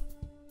either.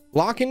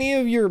 Lock any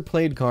of your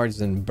played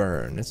cards and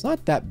burn. It's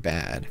not that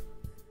bad.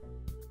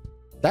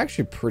 It's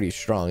actually pretty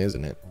strong,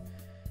 isn't it?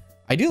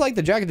 I do like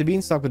the Jack of the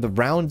Beanstalk with the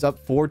rounds up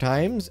 4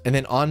 times and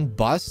then on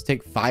bust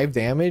take 5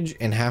 damage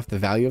and half the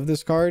value of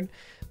this card.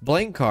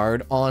 Blank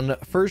card on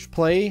first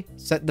play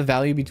set the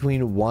value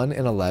between 1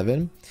 and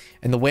 11,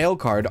 and the whale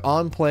card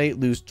on play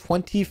lose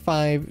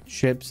 25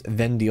 chips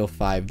then deal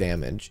 5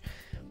 damage.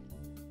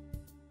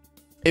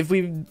 If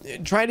we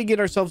try to get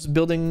ourselves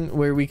building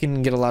where we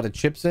can get a lot of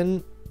chips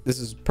in, this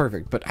is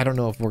perfect, but I don't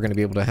know if we're going to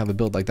be able to have a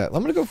build like that.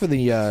 I'm going to go for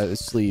the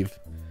sleeve.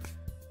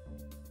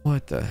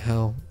 What the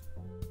hell?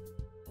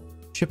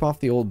 Chip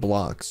off the old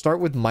block. Start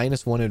with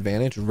 -1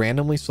 advantage.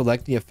 Randomly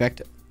select the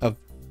effect of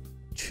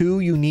 2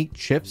 unique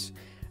chips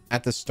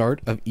at the start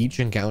of each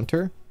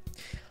encounter.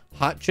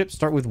 Hot chips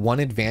start with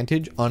 1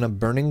 advantage on a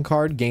burning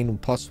card. Gain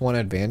 +1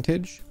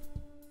 advantage.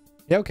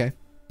 Yeah, okay.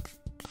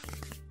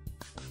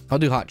 I'll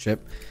do hot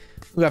chip.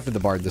 We'll go after the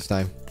bard this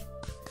time.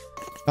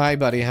 Hi,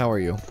 buddy. How are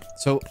you?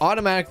 So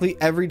automatically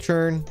every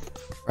turn,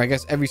 or I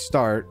guess every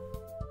start,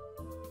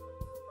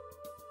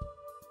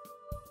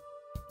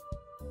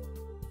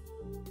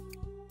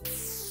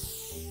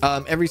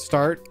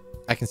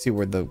 I can see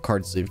where the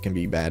card sleeve can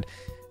be bad,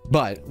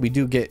 but we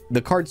do get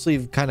the card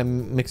sleeve kind of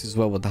mixes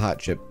well with the hot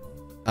chip.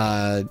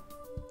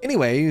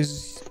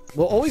 Anyways,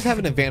 we'll always have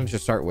an advantage to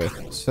start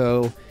with,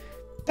 so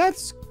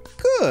that's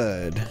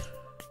good.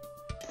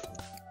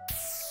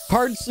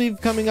 Card sleeve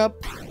coming up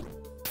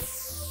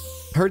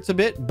hurts a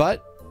bit,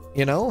 but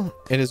you know,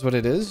 it is what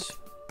it is.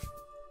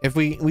 If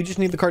we just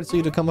need the card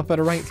sleeve to come up at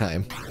a right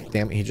time.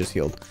 Damn it, he just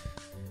healed.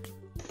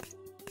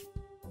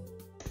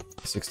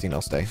 16,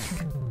 I'll stay.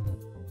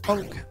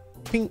 Punk.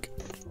 Pink.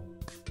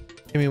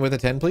 Hit me with a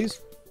 10,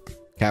 please.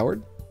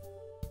 Coward.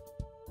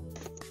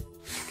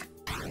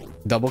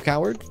 Double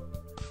coward.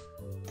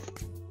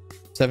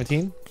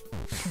 17.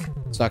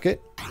 Suck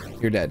it.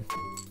 You're dead.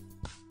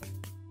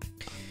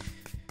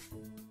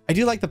 I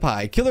do like the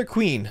pie. Killer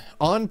Queen.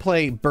 On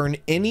play, burn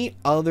any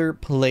other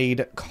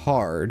played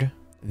card,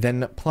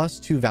 then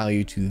 +2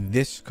 value to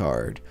this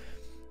card.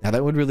 Now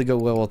that would really go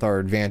well with our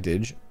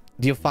advantage.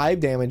 Deal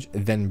 5 damage,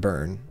 then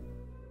burn.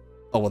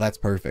 Oh, well, that's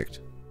perfect.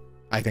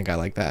 I think I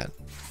like that.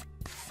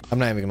 I'm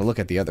not even going to look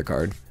at the other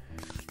card.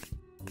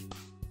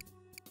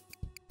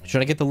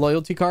 Should I get the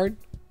loyalty card?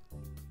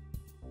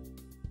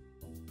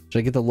 Should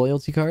I get the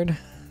loyalty card?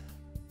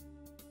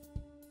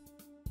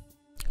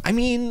 I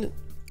mean,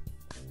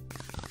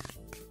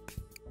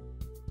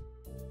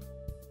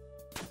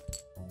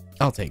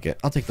 I'll take it.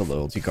 I'll take the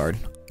loyalty card,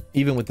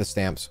 even with the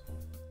stamps.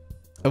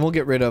 And we'll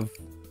get rid of...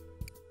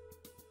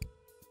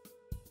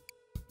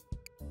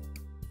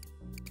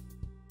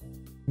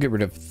 Get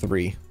rid of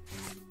 3.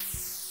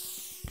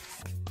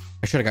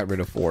 I should have got rid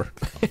of 4.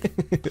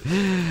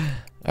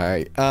 All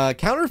right.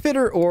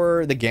 Counterfeiter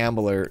or the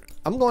gambler?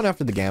 I'm going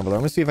after the gambler. I'm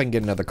going to see if I can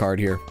get another card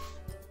here.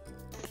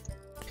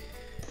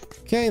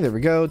 Okay, there we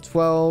go.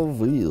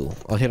 12. Ooh,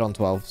 I'll hit on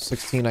 12.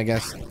 16, I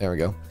guess. There we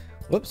go.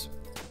 Whoops.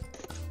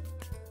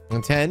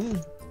 10.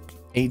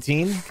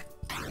 18.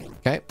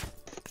 Okay.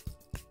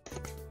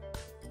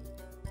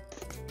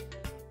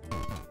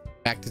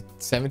 Back to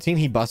 17.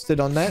 He busted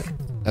on that.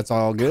 That's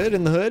all good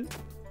in the hood.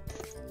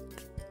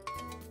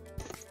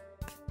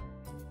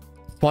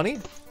 20.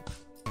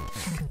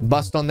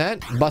 Bust on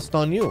that. Bust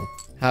on you.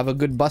 Have a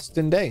good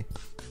busting day.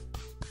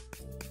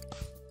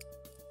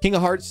 King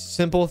of Hearts.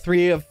 Simple.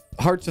 3 of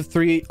hearts of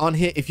 3 on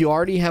hit. If you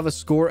already have a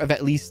score of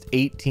at least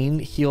 18,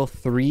 heal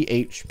 3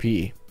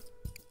 HP.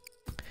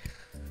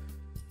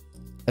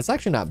 That's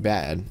actually not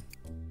bad.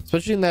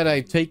 Especially in that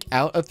I take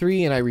out a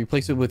 3 and I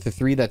replace it with a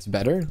 3 that's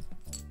better.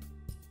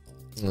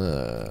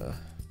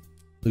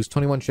 Lose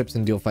 21 chips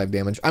and deal 5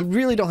 damage. I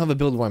really don't have a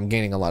build where I'm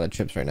gaining a lot of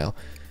chips right now.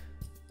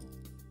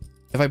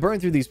 If I burn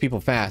through these people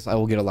fast, I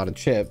will get a lot of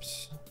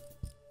chips.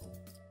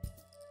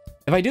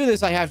 If I do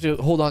this, I have to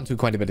hold on to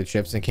quite a bit of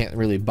chips and can't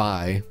really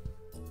buy.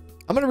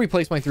 I'm going to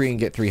replace my 3 and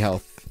get 3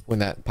 health when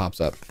that pops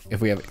up,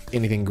 if we have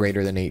anything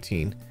greater than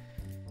 18.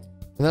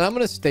 And then I'm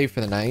going to stay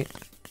for the night.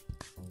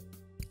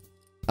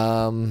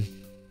 And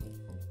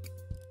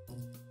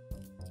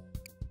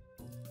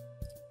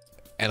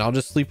I'll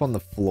just sleep on the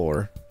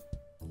floor.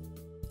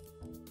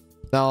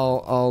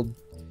 No,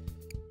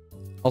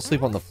 I'll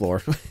sleep on the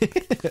floor.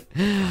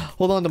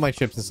 Hold on to my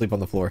chips and sleep on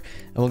the floor.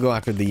 And we'll go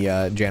after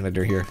the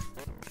janitor here.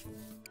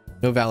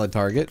 No valid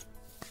target.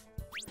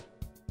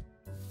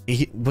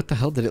 What the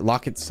hell? Did it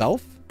lock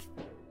itself?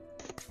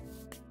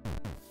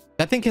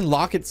 That thing can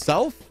lock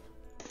itself?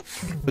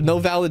 But no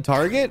valid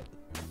target?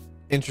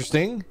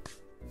 Interesting.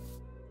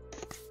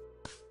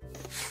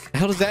 The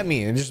hell does that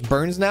mean? It just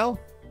burns now?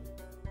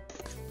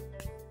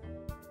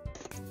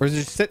 Or does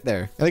it just sit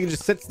there? I think it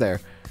just sits there.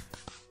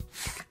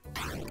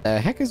 The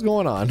heck is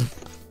going on?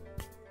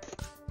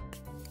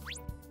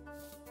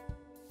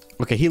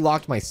 Okay, he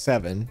locked my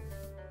 7.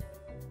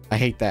 I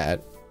hate that.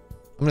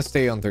 I'm gonna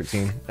stay on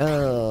 13.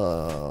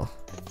 Oh.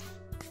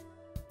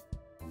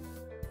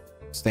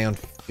 Stay on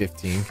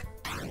 15.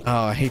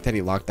 Oh, I hate that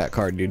he locked that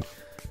card, dude.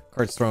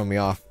 Card's throwing me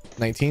off.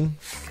 19.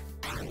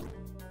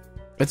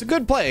 It's a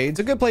good play. It's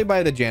a good play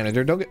by the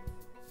janitor. Don't get...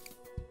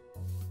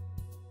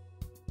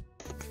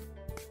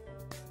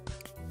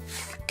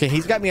 Okay,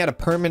 he's got me at a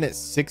permanent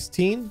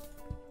 16.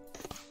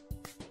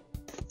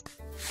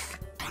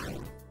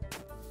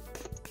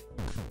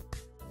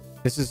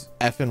 This is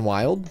effing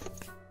wild.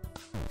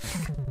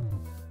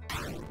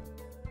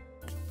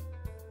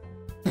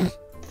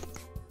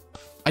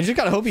 I just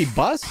gotta hope he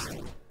busts.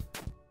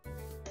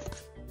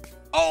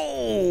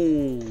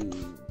 Oh,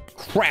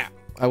 crap.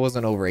 I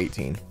wasn't over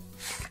 18.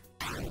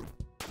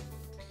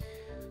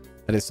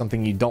 That is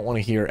something you don't want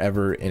to hear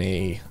ever in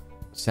a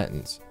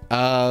sentence.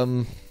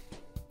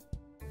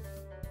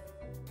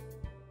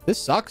 This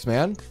sucks,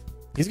 man.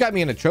 He's got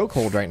me in a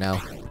chokehold right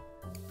now.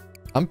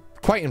 I'm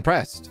quite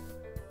impressed.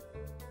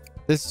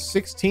 This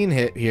 16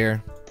 hit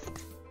here.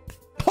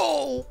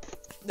 Oh,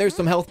 there's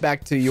some health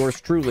back to yours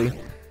truly.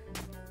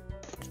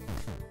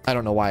 I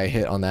don't know why I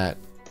hit on that.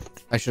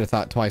 I should have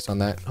thought twice on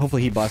that.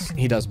 Hopefully he busts.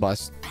 He does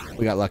bust.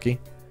 We got lucky.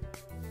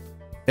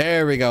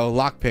 There we go.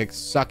 Lockpick.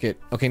 Suck it.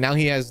 Okay, now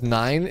he has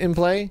 9 in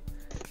play.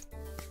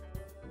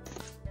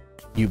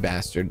 You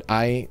bastard.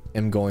 I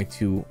am going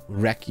to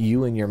wreck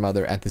you and your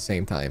mother at the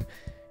same time.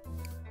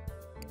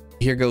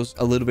 Here goes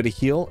a little bit of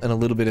heal and a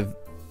little bit of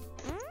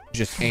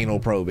just anal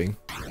probing.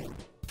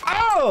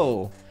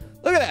 Oh!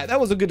 Look at that. That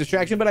was a good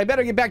distraction, but I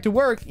better get back to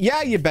work.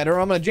 Yeah, you better.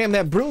 I'm going to jam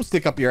that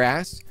broomstick up your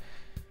ass.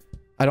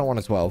 I don't want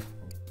a 12.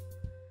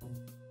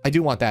 I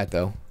do want that,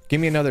 though. Give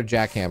me another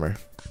jackhammer.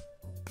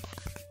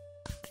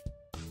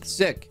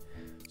 Sick.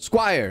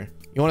 Squire.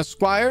 You want a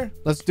squire?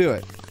 Let's do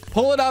it.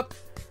 Pull it up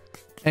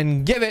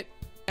and give it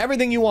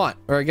everything you want.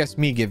 Or I guess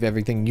me give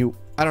everything you...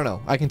 I don't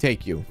know. I can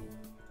take you.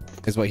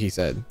 Is what he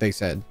said. They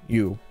said.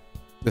 You.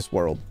 This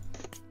world.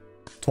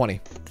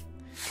 20.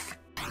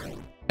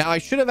 Now, I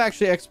should have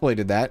actually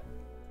exploited that.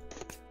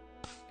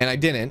 And I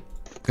didn't.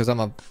 Because I'm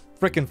a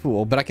freaking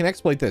fool. But I can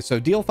exploit this. So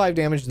deal 5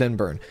 damage, then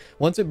burn.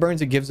 Once it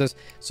burns, it gives us...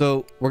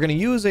 So we're going to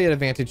use an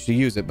advantage to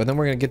use it. But then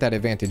we're going to get that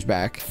advantage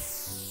back.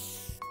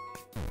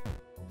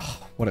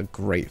 Oh, what a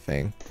great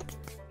thing.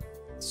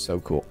 So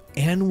cool.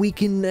 And we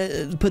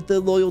can put the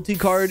loyalty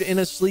card in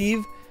a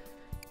sleeve.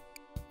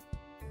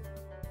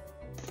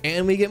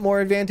 And we get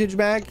more advantage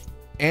back.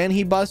 And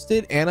he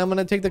busted. And I'm going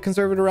to take the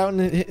conservative route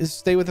and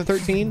stay with the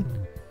 13.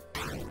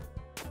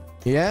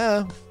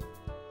 Yeah.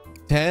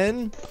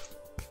 10.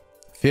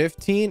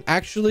 15.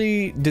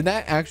 Actually, did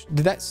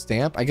that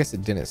stamp? I guess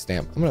it didn't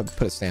stamp. I'm going to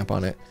put a stamp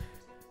on it.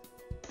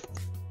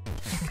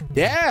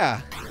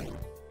 Yeah.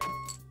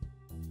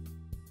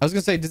 I was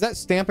going to say, does that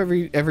stamp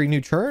every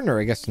new turn?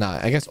 Or I guess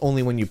not. I guess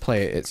only when you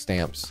play it, it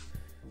stamps.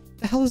 What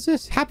the hell is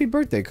this? Happy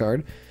birthday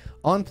card.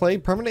 On play,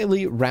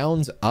 permanently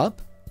rounds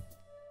up.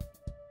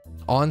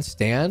 On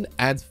stand,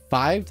 adds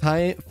 5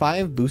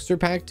 booster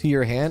pack to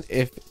your hand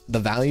if the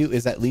value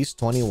is at least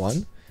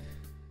 21.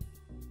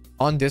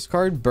 On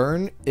discard,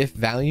 burn if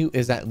value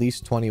is at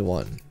least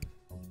 21.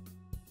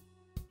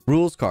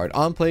 Rules card.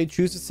 On play,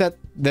 choose to set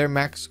their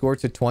max score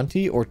to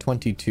 20 or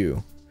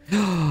 22.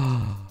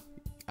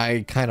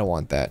 I kind of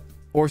want that.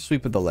 Or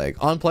sweep of the leg.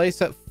 On play,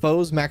 set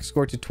foe's max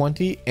score to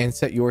 20 and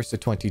set yours to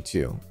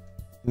 22.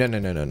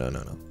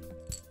 No.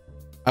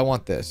 I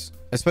want this.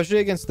 Especially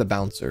against the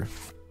bouncer.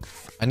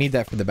 I need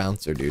that for the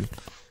bouncer, dude.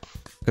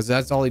 Because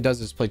that's all he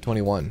does is play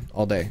 21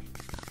 all day.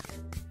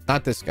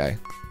 Not this guy.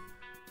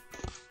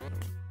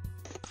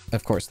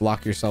 Of course,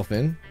 lock yourself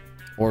in.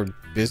 Or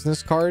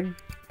business card.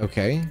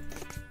 Okay.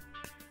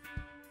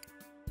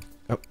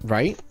 Oh,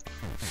 right?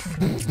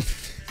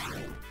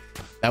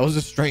 That was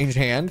a strange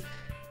hand.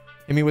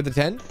 Hit me with the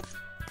 10.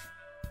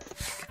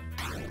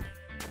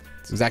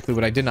 That's exactly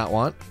what I did not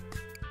want.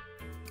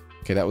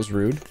 Okay, that was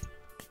rude.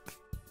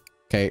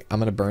 Okay, I'm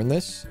going to burn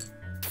this.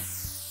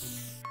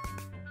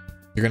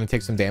 You're going to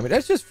take some damage.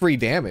 That's just free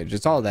damage.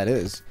 It's all that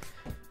is.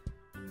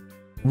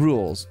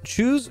 Rules.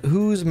 Choose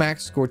whose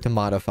max score to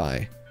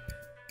modify.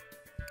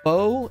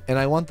 Foe, and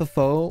I want the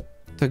foe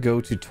to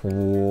go to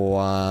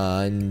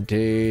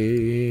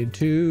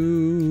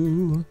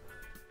 22.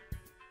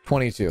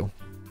 22.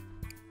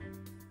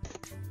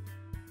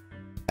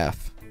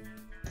 F.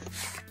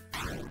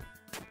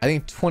 I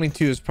think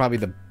 22 is probably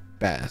the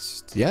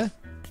best. Yeah.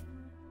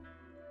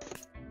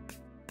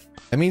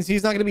 That means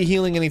he's not going to be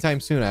healing anytime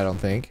soon, I don't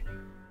think.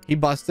 He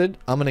busted.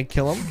 I'm going to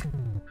kill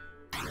him.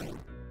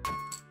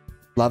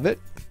 Love it.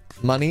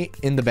 Money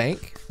in the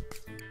bank.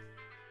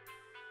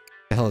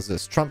 The hell is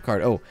this? Trump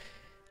card. Oh.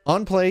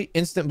 On play,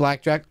 instant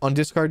blackjack. On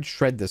discard,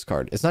 shred this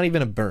card. It's not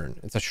even a burn.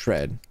 It's a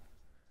shred.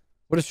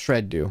 What does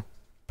shred do?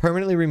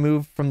 Permanently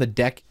remove from the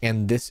deck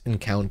and this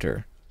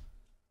encounter.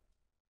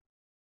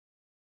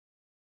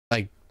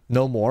 Like,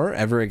 no more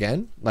ever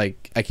again?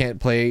 Like, I can't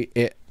play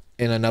it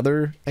in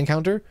another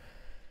encounter?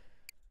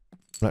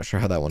 I'm not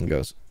sure how that one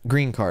goes.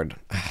 Green card.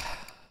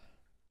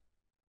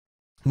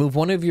 Move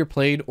one of your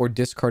played or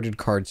discarded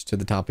cards to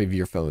the top of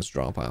your foe's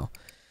draw pile.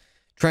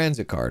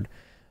 Transit card.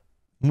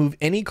 Move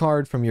any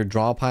card from your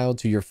draw pile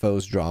to your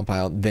foe's draw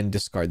pile, then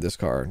discard this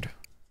card.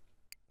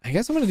 I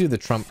guess I'm going to do the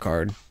trump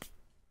card.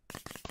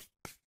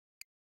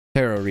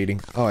 Tarot reading.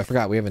 Oh, I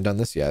forgot we haven't done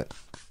this yet.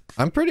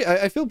 I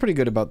feel pretty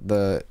good about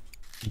the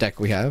deck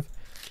we have.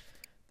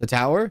 The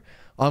tower.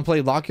 On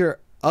play, lock your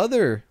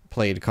other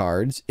played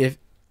cards. If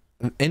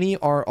any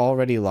are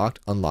already locked,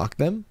 unlock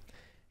them.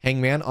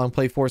 Hangman. On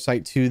play,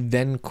 foresight 2,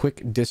 then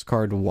quick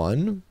discard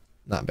 1.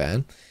 Not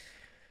bad.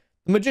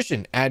 The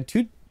magician. Add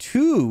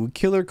two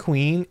killer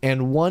queen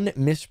and 1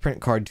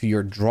 misprint card to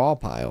your draw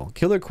pile.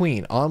 Killer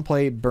queen. On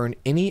play, burn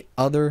any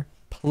other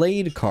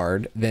played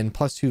card, then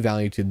 +2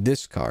 value to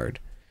this card.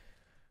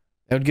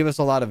 That would give us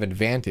a lot of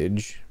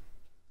advantage.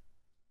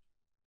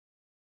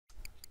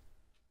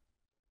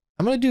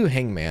 I'm gonna do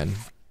hangman.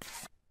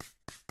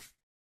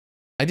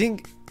 I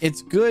think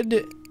it's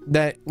good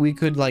that we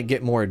could like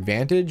get more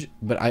advantage,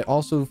 but I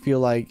also feel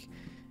like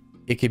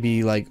it could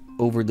be like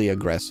overly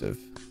aggressive.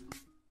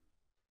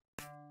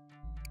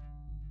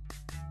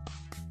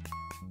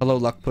 Hello,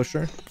 luck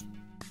pusher.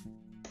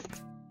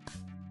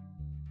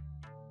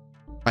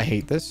 I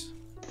hate this.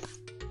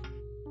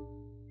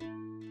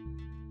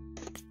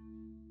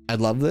 I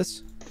love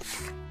this.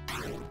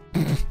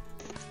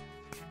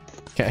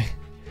 Okay.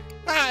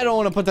 I don't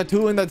want to put that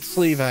 2 in that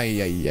sleeve.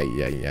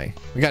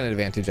 We got an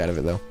advantage out of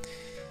it though.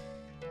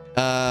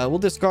 We'll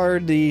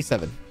discard the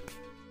 7.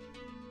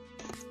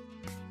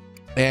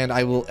 And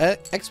I will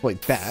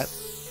exploit that.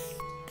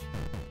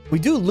 We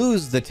do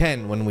lose the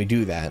 10 when we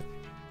do that.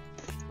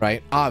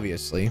 Right?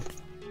 Obviously.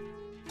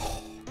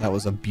 Oh, that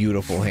was a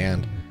beautiful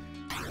hand.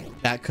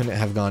 That couldn't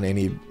have gone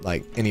any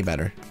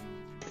better.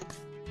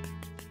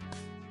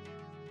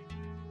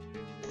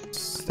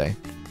 Stay.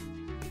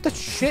 What the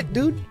shit,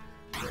 dude?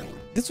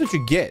 This is what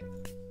you get.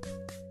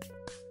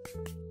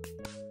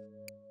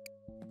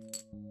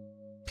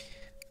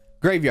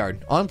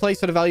 Graveyard. On play,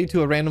 set a value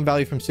to a random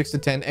value from 6 to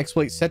 10.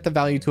 Exploit, set the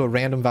value to a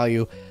random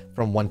value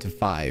from 1 to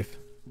 5.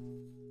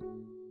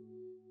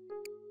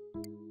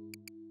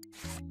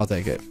 I'll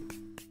take it.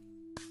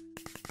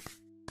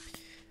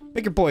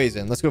 Pick your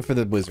poison. Let's go for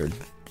the wizard.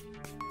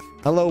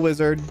 Hello,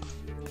 wizard.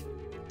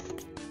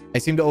 I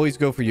seem to always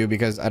go for you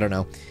because I don't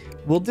know.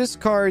 We'll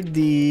discard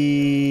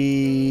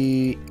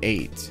the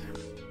 8.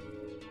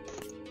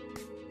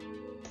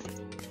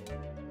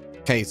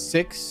 Okay,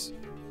 6.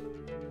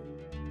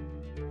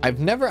 I've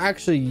never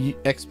actually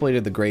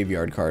exploited the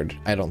graveyard card.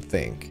 I don't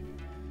think.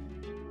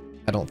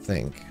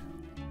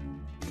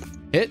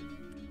 Hit.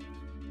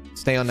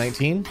 Stay on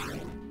 19.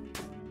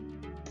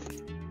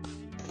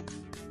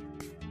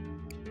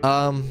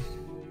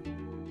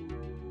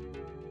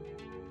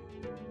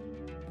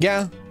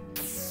 Yeah.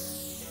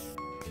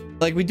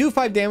 Like, we do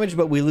 5 damage,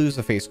 but we lose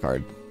a face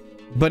card.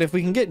 But if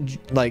we can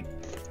get, like...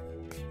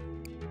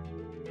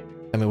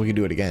 I mean, we can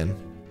do it again.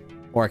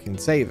 Or I can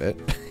save it.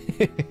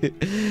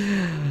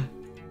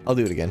 I'll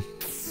do it again.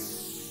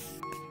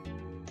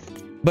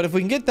 But if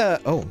we can get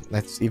the... Oh,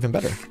 that's even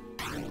better.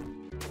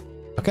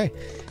 Okay.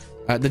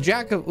 The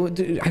Jack of...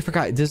 I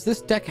forgot. Does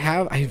this deck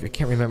have... I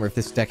can't remember if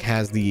this deck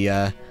has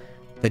the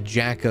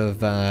Jack of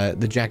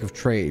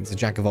Trades. The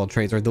Jack of all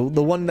trades. Or the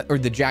one... Or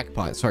the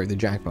jackpot. Sorry, the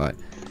jackpot.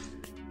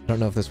 I don't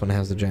know if this one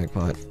has the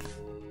jackpot.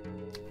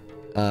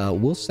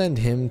 We'll send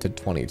him to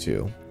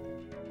 22.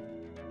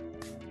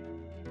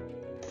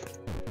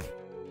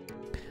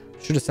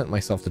 Should have sent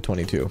myself to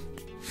 22.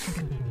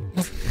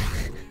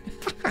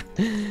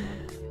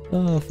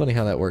 Oh, funny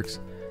how that works.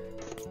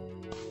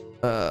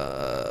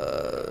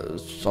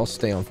 I'll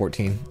stay on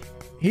 14.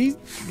 He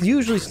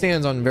usually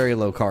stands on very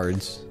low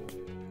cards.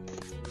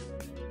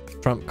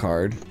 Trump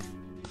card.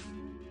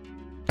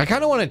 I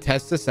kind of want to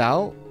test this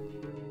out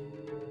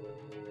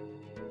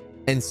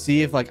and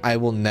see if like I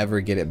will never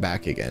get it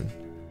back again.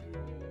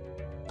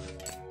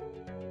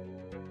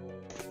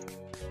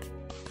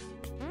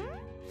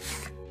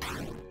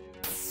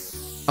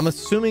 I'm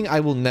assuming I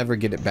will never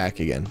get it back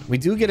again. We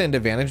do get an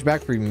advantage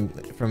back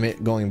from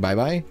it going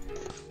bye-bye.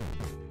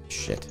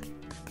 Shit.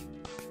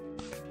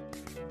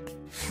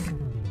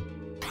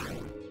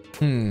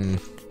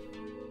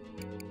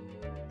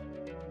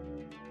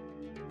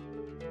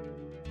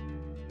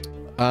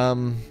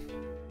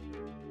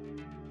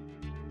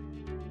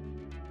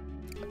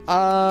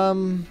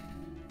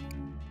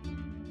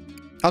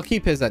 I'll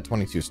keep his at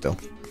 22 still.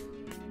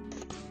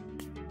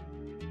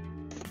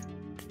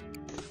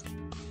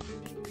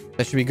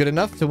 That should be good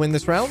enough to win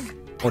this round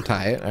or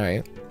tie it. All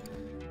right,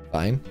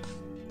 fine.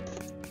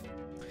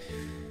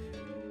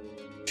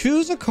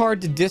 Choose a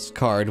card to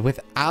discard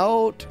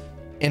without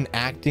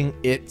enacting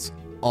its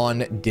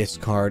on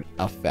discard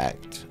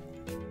effect.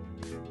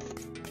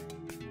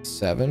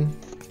 7,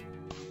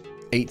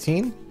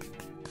 18.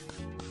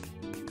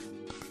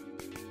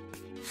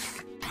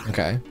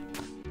 Okay.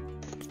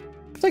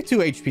 It's like 2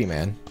 HP,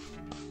 man.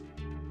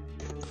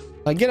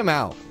 Like, get him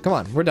out. Come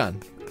on, we're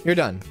done. You're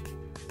done.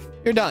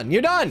 You're done.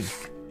 You're done.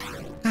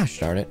 Gosh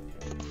darn it.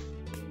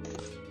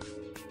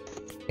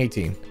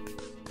 18.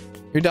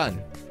 You're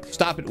done.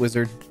 Stop it,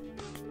 wizard.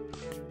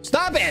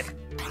 Stop it!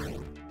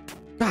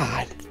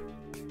 God.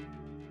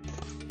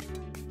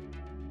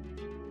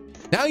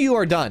 Now you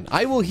are done.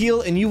 I will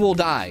heal and you will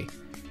die.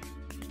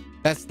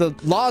 That's the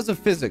laws of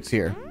physics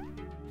here.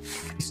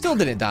 He still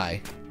didn't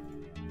die.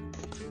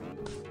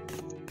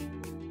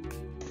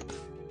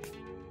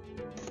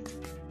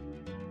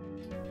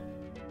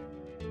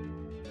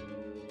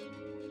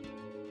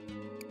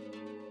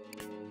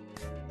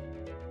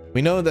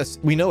 We know this.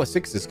 We know a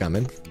 6 is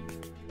coming.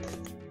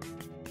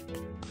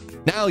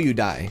 Now you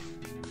die.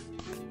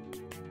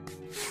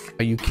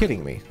 Are you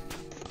kidding me?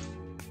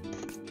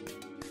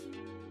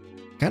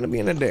 Kind of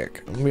being a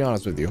dick. I'm gonna be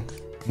honest with you.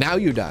 Now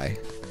you die.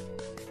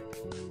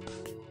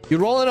 You're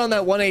rolling on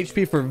that 1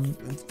 HP for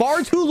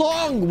far too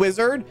long,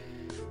 wizard.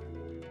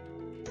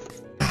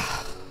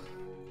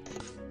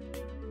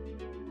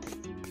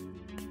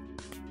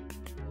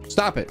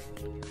 Stop it.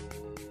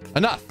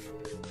 Enough.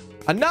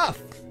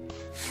 Enough.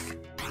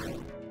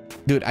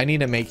 Dude, I need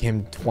to make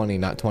him 20,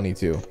 not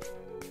 22.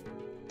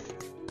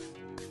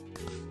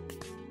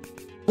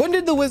 When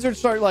did the wizard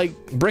start, like,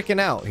 bricking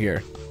out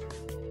here?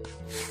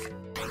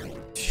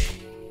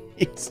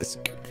 Jesus.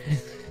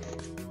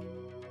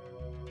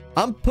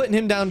 I'm putting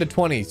him down to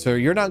 20, so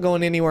you're not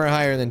going anywhere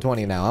higher than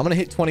 20 now. I'm going to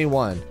hit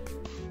 21.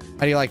 How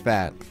do you like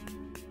that?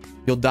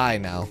 You'll die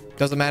now.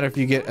 Doesn't matter if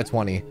you get a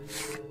 20.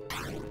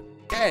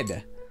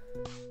 Dead.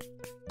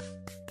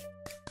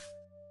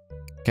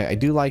 Okay, I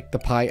do like the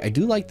pie. I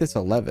do like this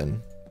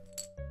 11.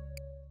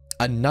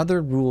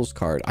 Another rules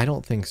card. I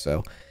don't think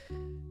so.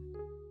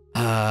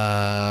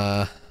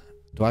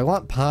 Do I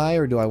want pie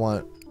or do I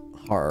want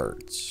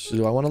hearts?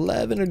 Do I want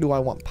 11 or do I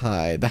want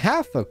pie? The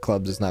half of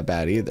clubs is not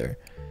bad either.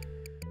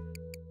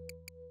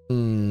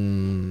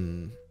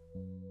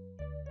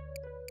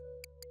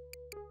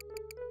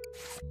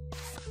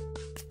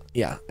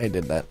 Yeah, I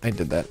did that. I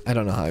did that. I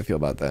don't know how I feel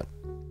about that.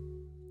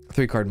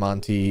 3 card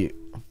Monty.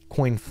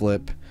 Coin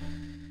flip.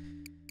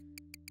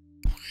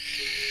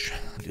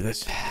 Do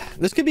this.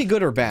 This could be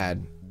good or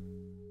bad.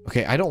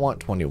 Okay, I don't want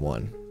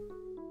 21.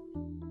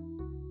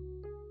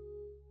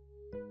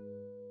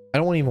 I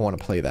don't even want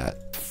to play that.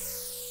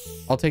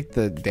 I'll take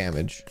the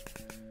damage.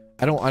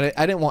 I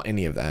didn't want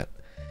any of that.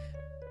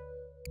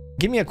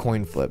 Give me a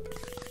coin flip.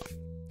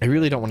 I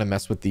really don't want to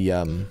mess with the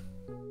I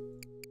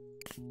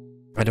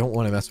don't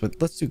want to mess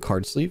with, let's do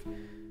card sleeve.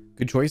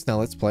 Good choice. Now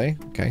let's play.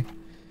 Okay.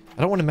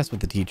 I don't want to mess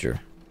with the teacher.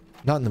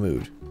 Not in the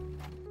mood.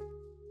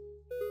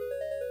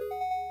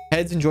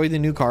 Heads, enjoy the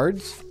new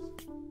cards.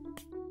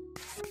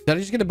 Did I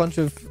just get a bunch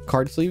of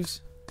card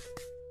sleeves?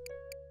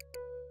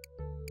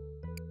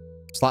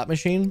 Slot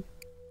machine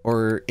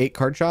or 8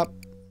 card shop?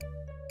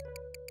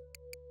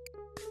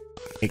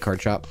 8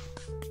 card shop.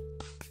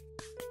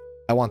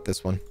 I want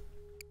this one.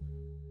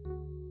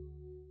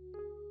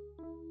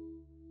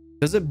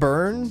 Does it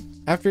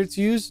burn after it's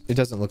used? It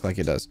doesn't look like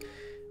it does.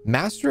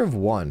 Master of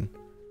 1.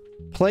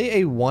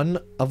 Play a 1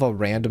 of a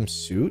random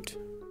suit.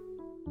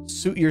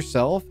 Suit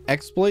yourself.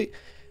 Exploit.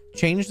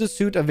 Change the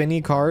suit of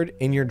any card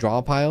in your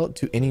draw pile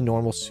to any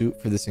normal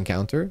suit for this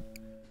encounter.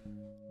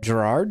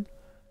 Gerard.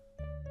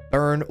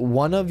 Burn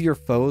 1 of your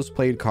foes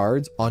played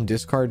cards on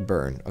discard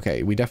burn.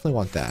 Okay, we definitely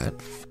want that.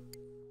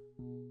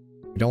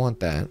 We don't want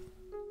that.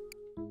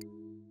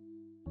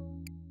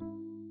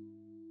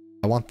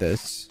 I want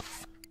this.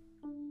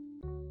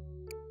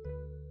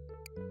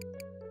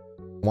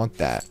 I want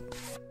that.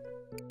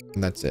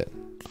 And that's it.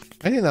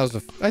 I think that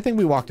was I think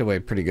we walked away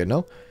pretty good,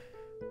 no?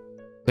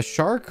 The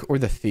shark or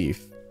the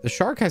thief? The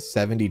shark has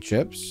 70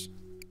 chips.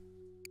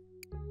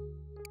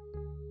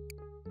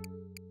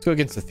 Let's go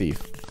against the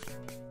thief.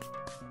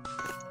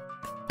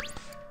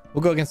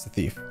 We'll go against the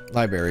thief.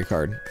 Library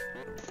card.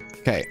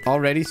 Okay,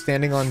 already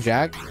standing on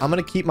Jack. I'm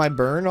gonna keep my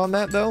burn on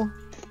that though.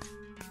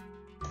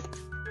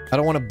 I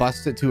don't want to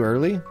bust it too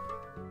early.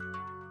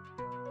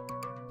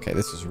 Okay,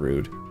 this is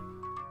rude.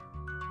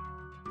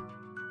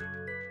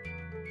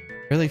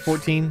 Really,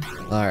 14?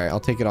 Alright, I'll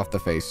take it off the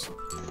face.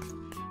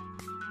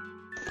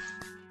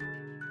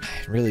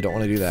 I really don't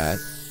want to do that.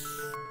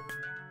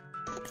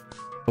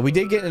 But we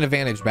did get an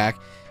advantage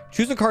back.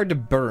 Choose a card to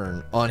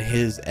burn on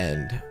his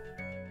end.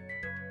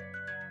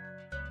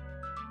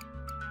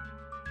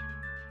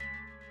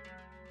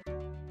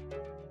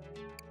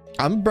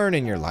 I'm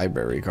burning your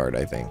library card,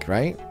 I think,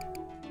 right?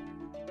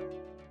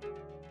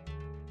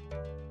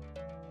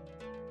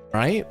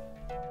 Right?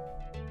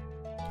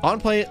 On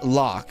play,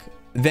 lock.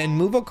 Then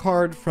move a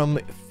card from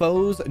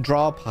foe's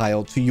draw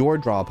pile to your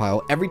draw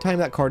pile. Every time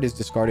that card is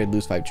discarded,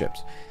 lose 5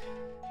 chips.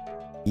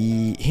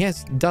 He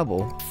has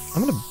double.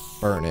 I'm gonna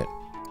burn it.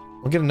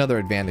 We'll get another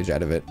advantage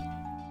out of it.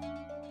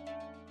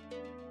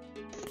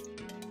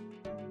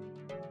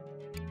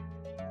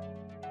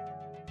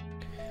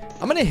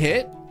 I'm gonna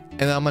hit,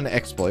 and then I'm gonna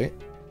exploit.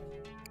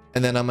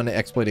 And then I'm gonna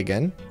exploit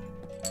again.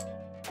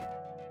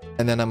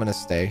 And then I'm gonna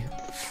stay.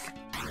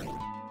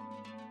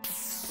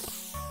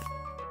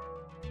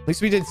 At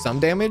least we did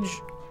some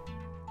damage.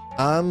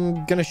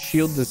 I'm gonna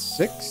shield the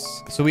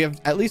 6. So we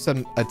have at least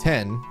a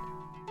 10.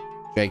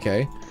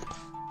 JK.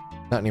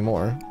 Not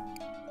anymore.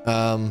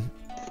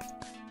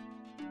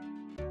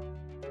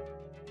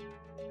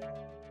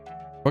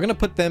 We're gonna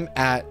put them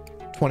at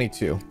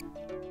 22.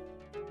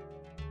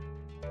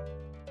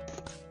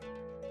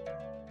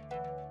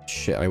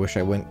 Shit, I wish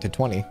I went to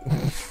 20.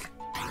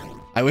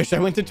 I wish I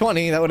went to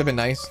 20. That would have been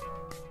nice.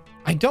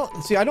 I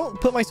don't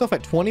put myself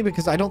at 20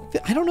 because I don't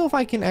know if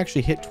I can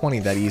actually hit 20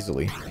 that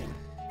easily.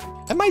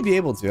 I might be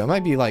able to. I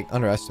might be like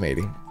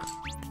underestimating.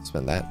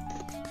 Spend that.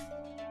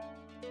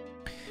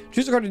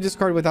 Choose a card to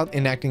discard without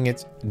enacting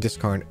its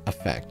discard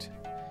effect.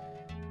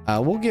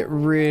 We'll get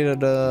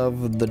rid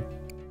of the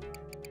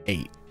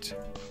 8.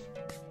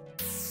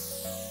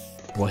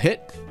 We'll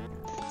hit.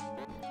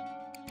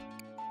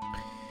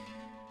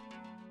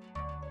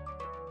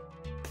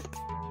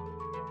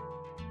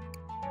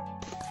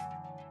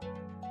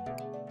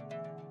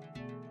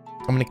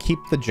 I'm gonna keep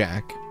the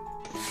jack.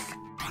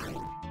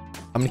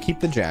 I'm gonna keep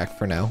the jack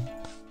for now.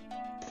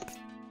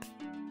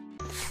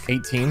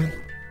 18.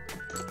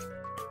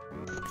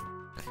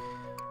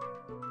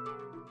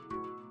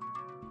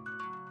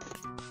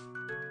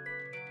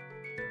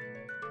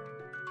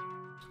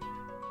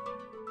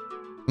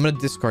 I'm gonna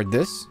discard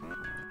this,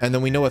 and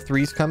then we know a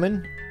 3's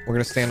coming. We're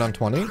gonna stand on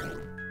 20.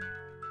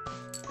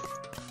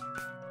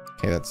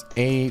 Okay, that's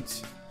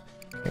 8.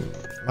 Okay,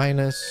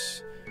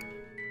 minus.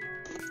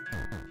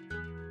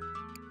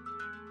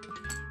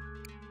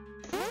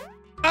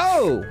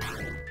 Oh!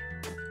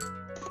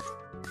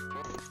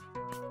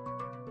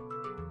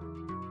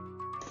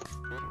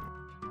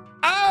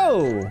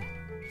 Oh!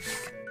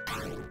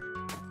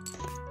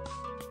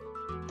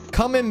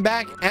 Coming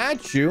back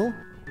at you.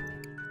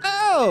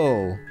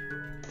 Oh!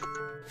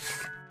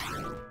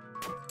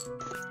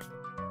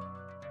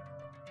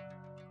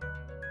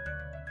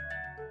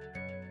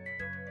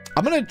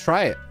 I'm gonna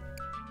try it,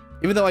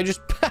 even though I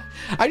just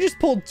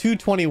pulled 2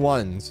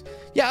 21s.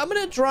 Yeah, I'm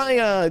gonna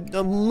try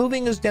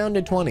moving us down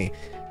to 20.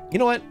 You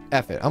know what?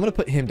 F it. I'm gonna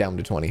put him down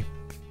to 20.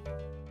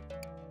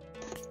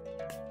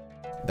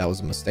 That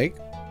was a mistake.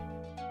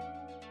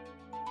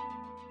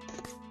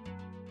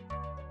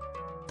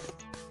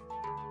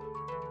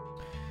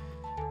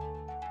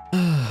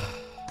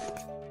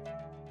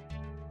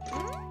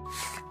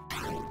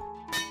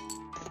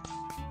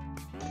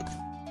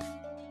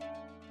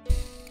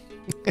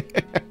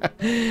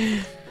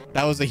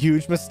 That was a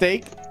huge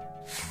mistake.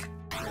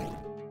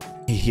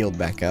 He healed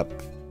back up.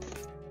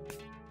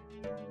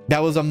 That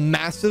was a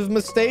massive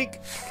mistake.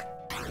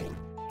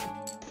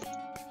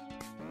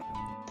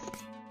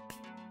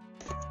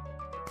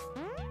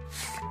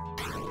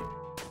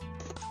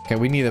 Okay,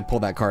 we need to pull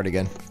that card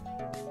again.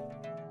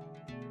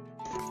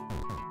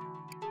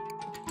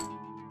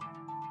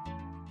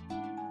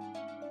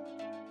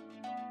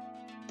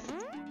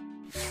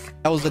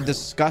 That was a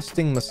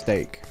disgusting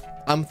mistake.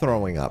 I'm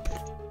throwing up.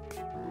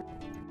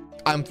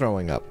 I'm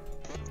throwing up.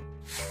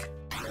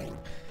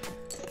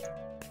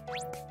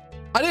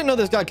 I didn't know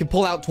this guy could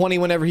pull out 20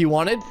 whenever he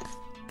wanted.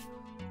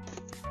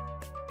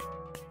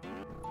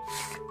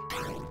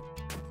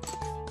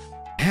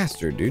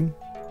 Bastard, dude.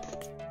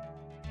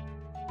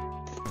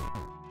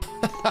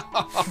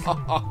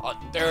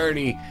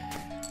 Dirty.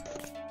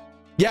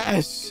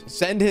 Yes.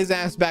 Send his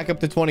ass back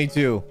up to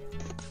 22.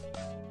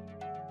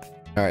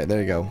 All right, there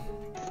you go.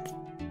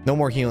 No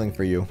more healing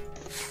for you.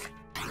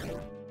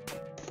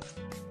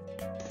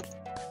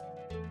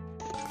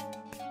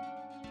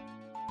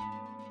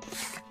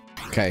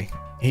 Okay,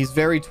 he's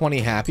very 20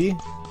 happy.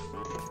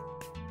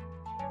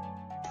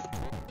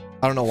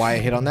 I don't know why I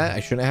hit on that.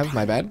 I shouldn't have.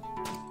 My bad.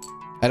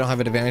 I don't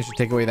have an advantage to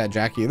take away that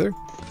jack either.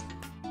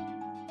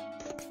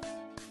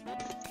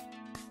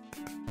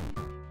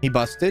 He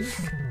busted.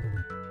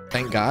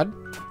 Thank God.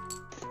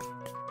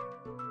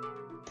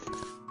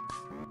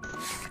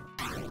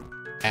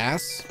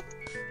 Ass.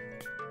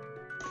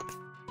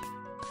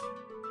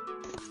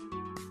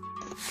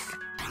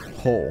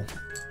 Hole.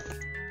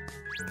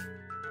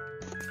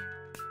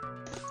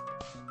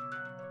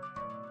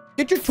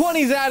 Get your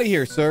 20s out of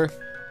here, sir.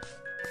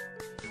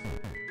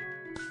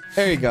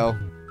 There you go.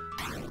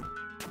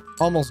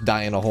 Almost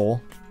die in a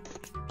hole.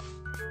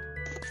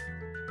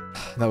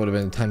 That would have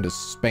been time to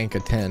spank a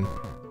 10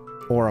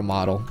 or a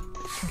model.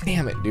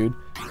 Damn it, dude.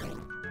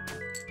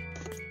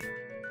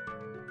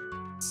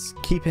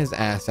 Keep his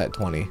ass at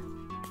 20.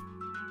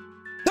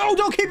 No,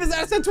 don't keep his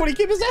ass at 20.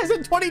 Keep his ass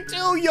at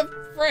 22, you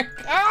frick.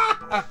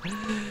 Ah!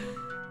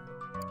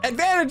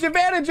 Advantage,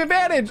 advantage,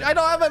 advantage. I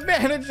don't have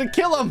advantage to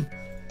kill him.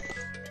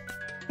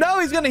 No,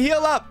 he's gonna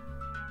heal up.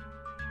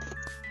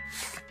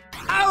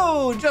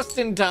 Oh, just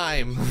in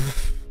time.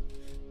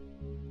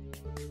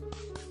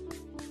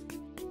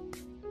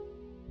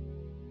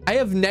 I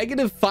have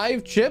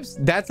 -5 chips.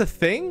 That's a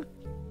thing.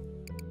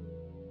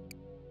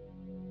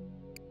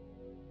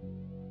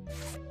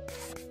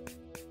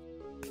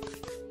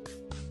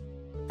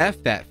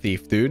 F that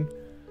thief, dude.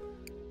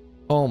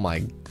 Oh my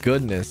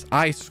goodness.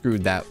 I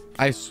screwed that.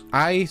 I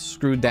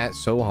screwed that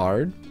so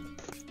hard.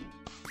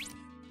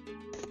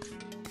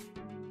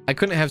 I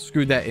couldn't have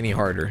screwed that any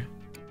harder.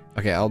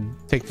 Okay, I'll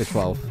take the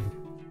 12.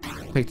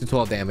 Take the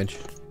 12 damage.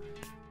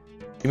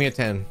 Give me a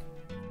 10.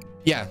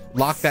 Yeah,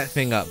 lock that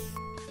thing up.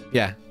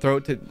 Yeah, throw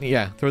it to...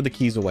 Yeah, throw the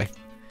keys away.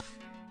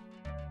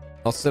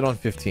 I'll sit on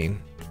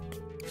 15.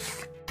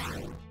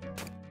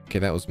 Okay,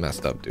 that was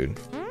messed up, dude.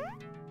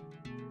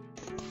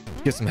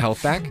 Get some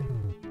health back.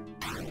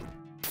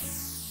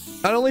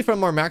 Not only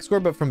from our max score,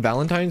 but from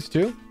Valentine's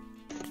too.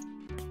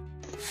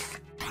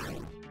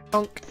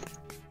 Punk.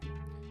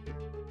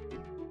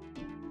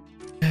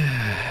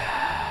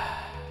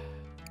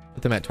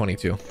 Put them at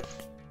 22.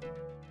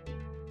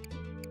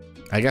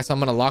 I guess I'm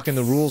gonna lock in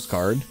the rules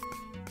card.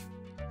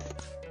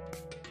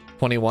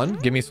 21.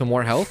 Give me some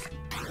more health.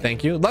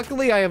 Thank you.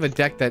 Luckily, I have a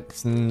deck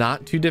that's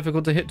not too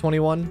difficult to hit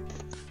 21.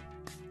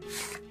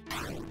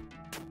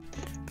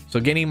 So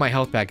getting my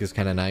health back is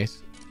kind of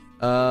nice.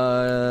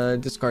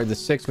 Discard the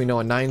 6. We know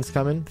a 9's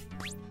coming.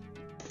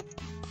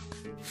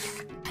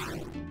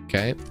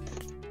 Okay.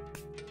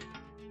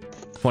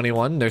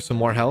 21. There's some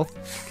more health.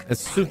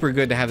 It's super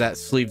good to have that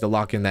sleeve to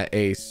lock in that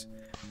ace.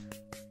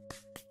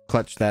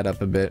 Clutch that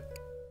up a bit.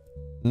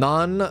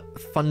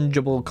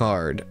 Non-fungible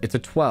card. It's a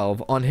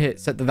 12. On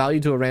hit, set the value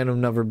to a random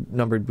number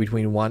numbered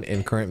between 1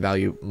 and current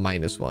value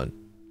 -1.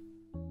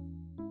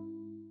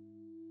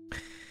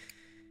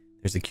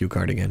 There's a cue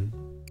card again.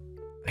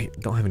 I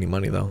don't have any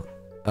money though.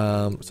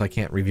 So I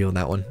can't reveal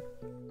that one.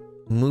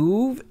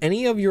 Move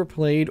any of your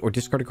played or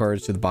discarded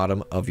cards to the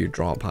bottom of your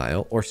draw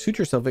pile, or suit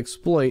yourself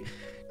exploit.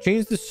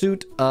 Change the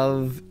suit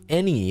of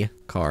any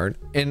card,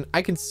 and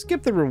I can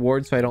skip the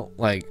reward so I don't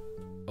like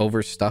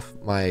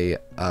overstuff my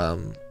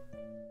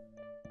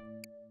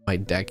my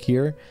deck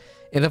here.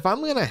 And if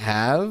I'm gonna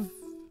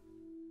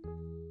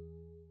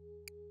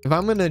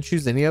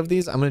choose any of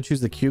these, I'm gonna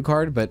choose the cue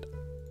card, but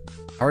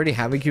I already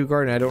have a cue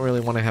card and I don't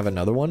really want to have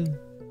another one.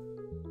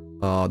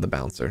 Oh, the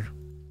bouncer.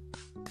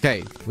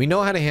 Okay, we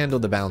know how to handle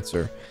the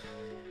bouncer.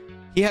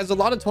 He has a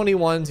lot of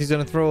 21s. He's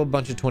going to throw a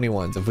bunch of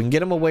 21s. If we can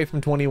get him away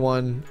from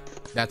 21,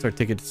 that's our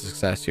ticket to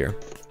success here.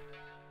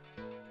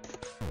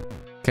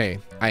 Okay,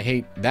 I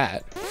hate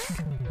that.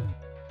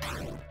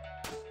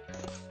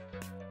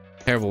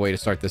 Terrible way to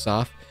start this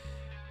off.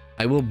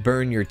 I will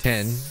burn your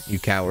 10, you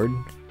coward.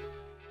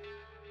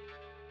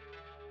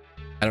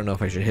 I don't know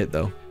if I should hit,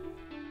 though.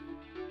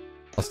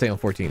 I'll stay on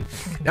 14.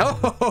 No!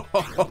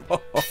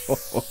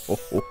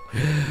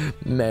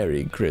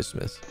 Merry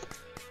Christmas.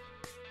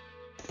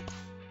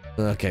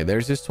 Okay,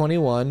 there's his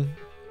 21.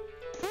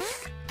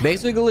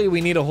 Basically, we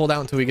need to hold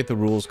out until we get the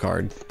rules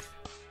card.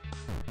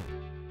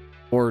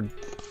 Or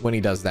when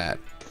he does that.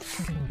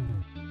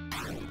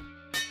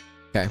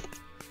 Okay.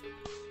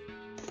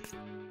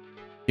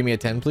 Give me a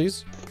 10,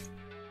 please.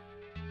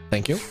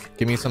 Thank you.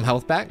 Give me some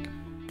health back.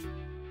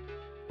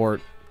 Or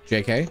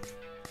JK.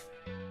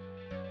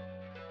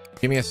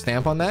 Give me a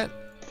stamp on that.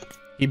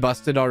 He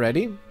busted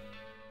already.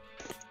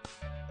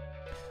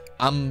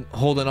 I'm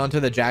holding on to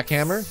the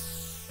jackhammer.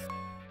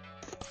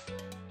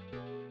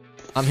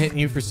 I'm hitting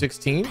you for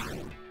 16.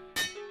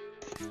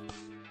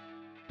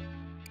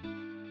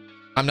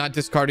 I'm not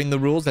discarding the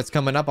rules. That's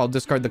coming up. I'll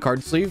discard the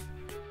card sleeve.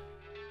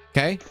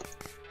 Okay.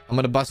 I'm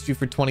going to bust you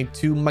for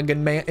 22, my good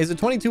man. Is it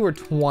 22 or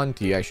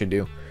 20 I should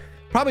do?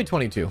 Probably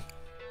 22.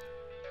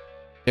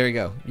 There you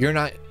go. You're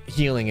not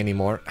healing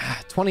anymore.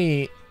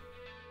 20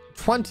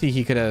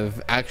 he could have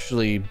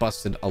actually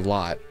busted a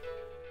lot.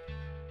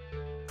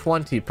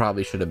 20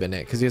 probably should have been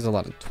it because he has a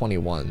lot of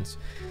 21s.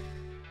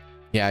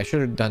 Yeah, I should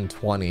have done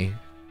 20.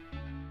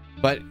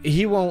 But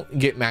he won't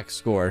get max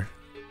score.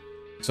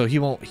 So he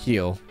won't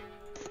heal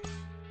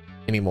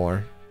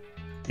anymore.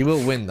 He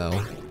will win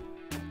though.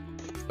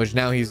 Which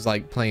now he's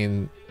like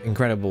playing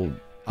incredible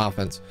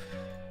offense.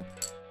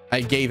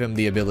 I gave him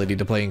the ability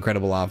to play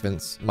incredible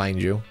offense,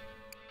 mind you.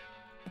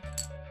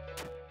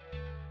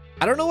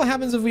 I don't know what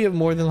happens if we have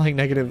more than like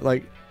negative,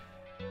 like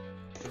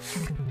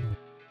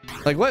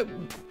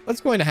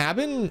what's going to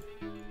happen?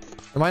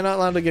 Am I not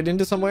allowed to get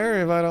into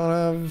somewhere if I don't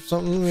have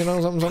something, you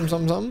know,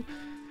 something?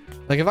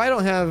 Like if I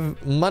don't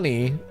have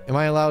money, am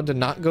I allowed to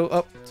not go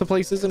up to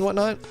places and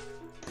whatnot?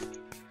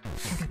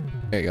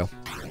 There you go.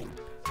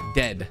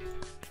 Dead.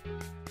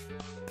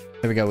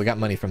 There we go. We got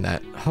money from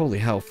that. Holy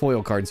hell.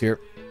 Foil cards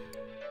here.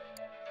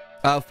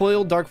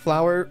 Foil Dark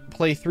Flower.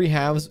 Play 3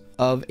 halves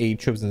of a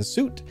chosen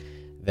suit.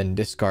 Then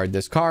discard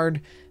this card.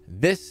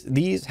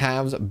 These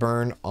halves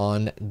burn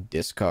on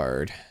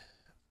discard.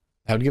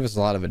 That would give us a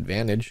lot of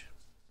advantage.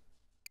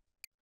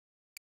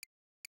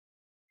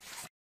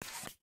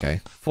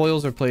 Okay.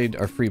 Foils are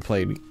free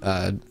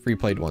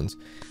played ones.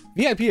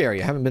 VIP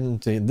area. Haven't been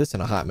to this in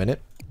a hot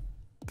minute.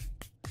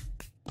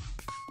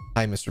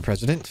 Hi, Mr.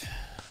 President.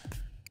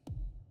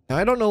 Now,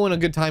 I don't know when a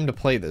good time to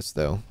play this,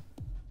 though.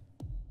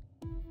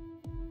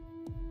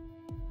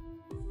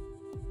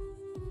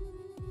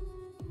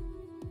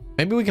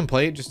 Maybe we can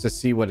play it just to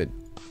see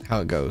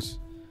how it goes.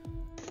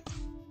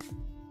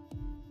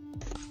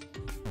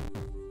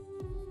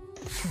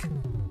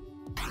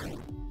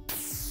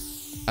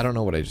 I don't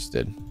know what I just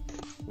did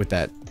with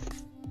that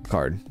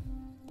card.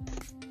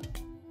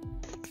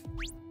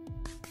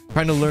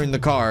 Trying to learn the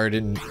card,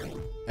 and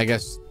I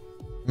guess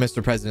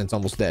Mr. President's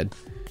almost dead.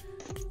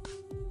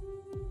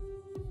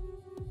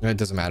 It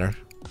doesn't matter.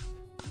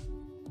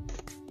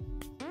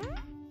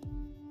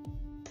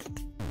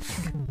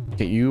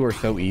 Okay, you are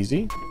so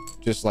easy.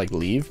 Just like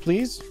leave,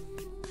 please.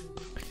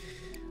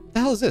 What the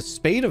hell is this?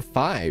 Spade of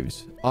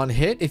fives. On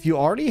hit, if you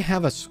already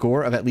have a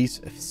score of at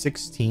least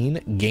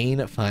 16,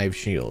 gain 5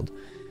 shield.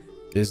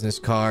 Business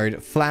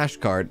card, flash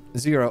card,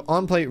 0.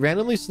 On play,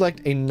 randomly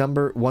select a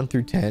number 1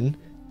 through 10.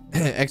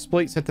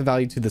 Exploit, set the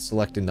value to the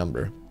selected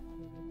number.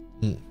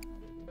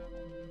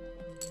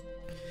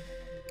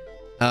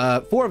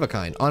 4 of a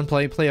kind. On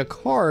play, play a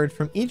card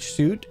from each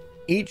suit,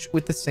 each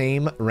with the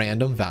same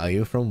random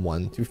value from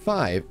 1 through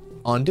 5.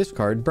 On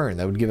discard, burn.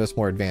 That would give us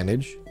more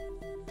advantage.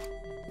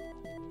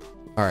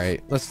 All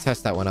right, let's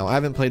test that one out. I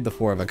haven't played the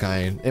 4 of a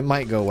kind. It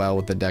might go well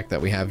with the deck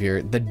that we have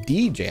here. The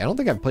DJ. I don't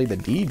think I've played the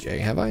DJ,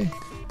 have I?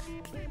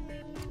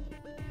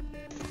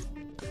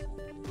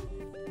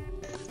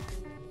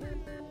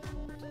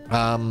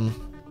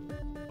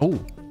 Oh,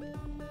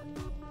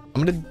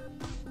 I'm gonna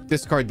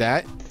discard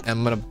that.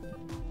 I'm gonna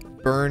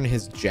burn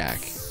his jack.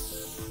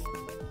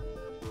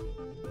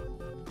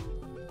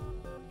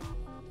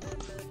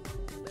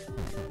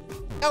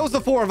 That was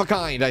the 4 of a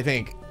kind, I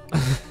think.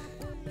 Can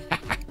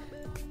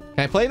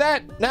I play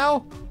that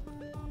now?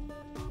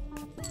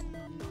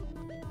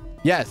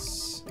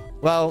 Yes.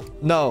 Well,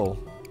 no.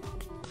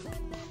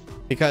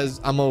 Because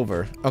I'm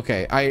over.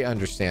 Okay, I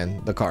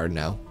understand the card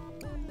now.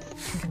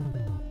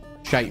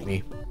 Shite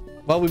me.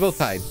 Well, we both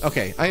tied.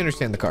 Okay, I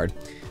understand the card.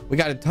 We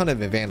got a ton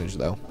of advantage,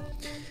 though.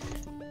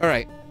 All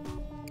right.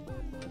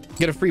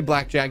 Get a free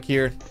blackjack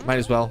here. Might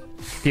as well.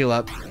 Heal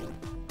up.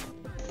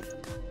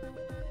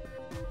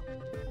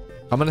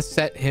 I'm going to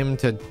set him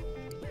to...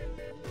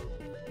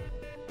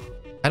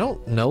 I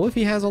don't know if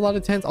he has a lot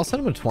of 10s. I'll set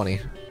him to 20.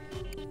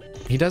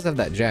 He does have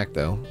that jack,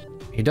 though.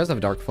 He does have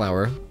dark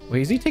flower.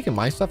 Wait, is he taking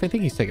my stuff? I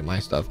think he's taking my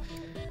stuff.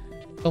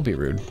 Don't be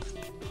rude.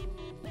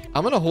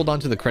 I'm going to hold on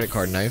to the credit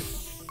card knife.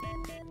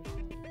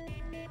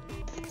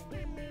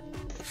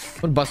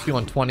 I'm gonna bust you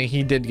on 20.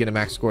 He did get a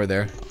max score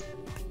there.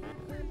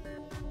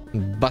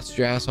 Bust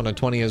your ass on a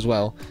 20 as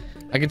well.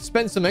 I could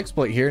spend some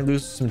exploit here and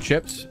lose some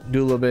chips.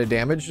 Do a little bit of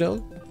damage,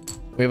 though.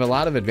 We have a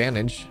lot of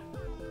advantage.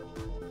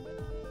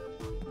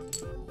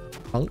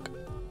 Punk.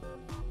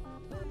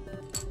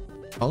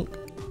 Punk.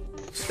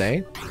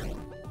 Stay.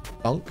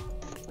 Punk.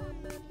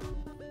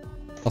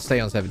 I'll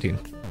stay on 17.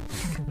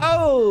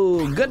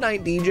 Oh, good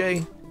night,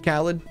 DJ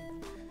Khaled.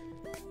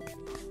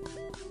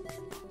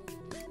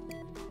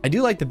 I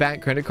do like the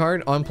back credit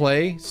card. On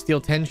play, steal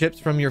 10 chips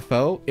from your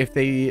foe. If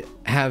they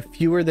have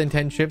fewer than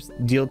 10 chips,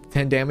 deal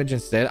 10 damage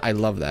instead. I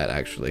love that,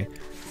 actually.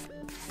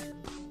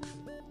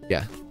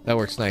 Yeah, that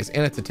works nice.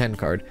 And it's a 10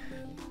 card.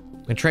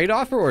 A trade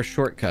offer or a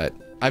shortcut?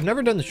 I've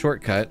never done the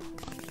shortcut.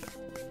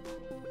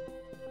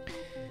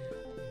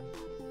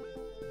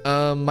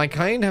 My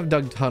kind have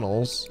dug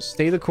tunnels.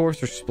 Stay the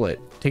course or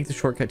split. Take the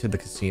shortcut to the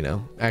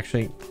casino.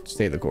 Actually,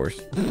 stay the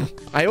course.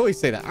 I always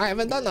say that. I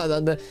haven't done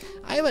that.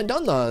 I haven't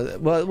done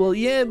that. Well,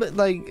 yeah, but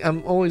like,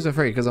 I'm always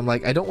afraid because I'm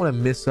like, I don't want to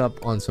miss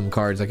up on some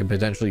cards I can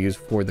potentially use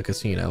for the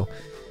casino.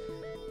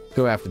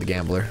 Go after the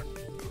gambler.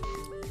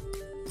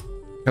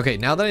 Okay,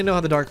 now that I know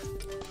how the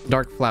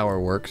dark flower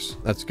works,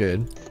 that's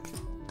good.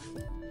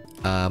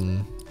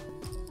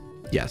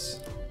 Yes.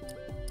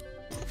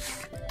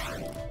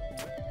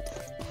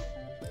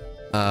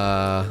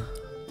 I'm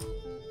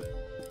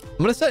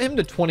gonna set him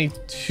to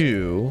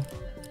 22.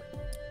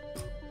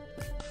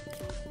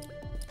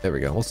 There we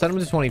go. We'll set him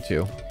to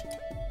 22.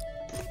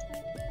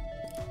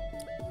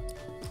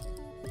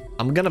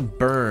 I'm gonna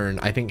burn,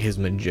 I think, his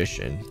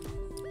magician.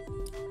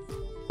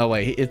 Oh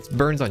wait, it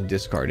burns on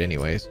discard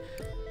anyways.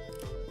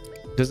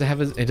 Does it have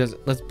his... It does...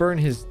 Let's burn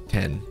his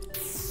 10.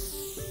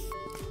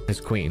 His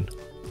queen.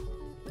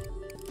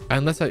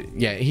 Unless I...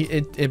 Yeah,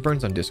 it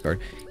burns on discard.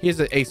 He has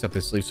an ace up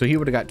his sleeve, so he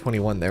would have got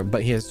 21 there,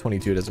 but he has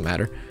 22. Doesn't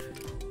matter.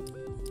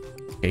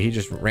 Okay, he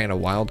just ran a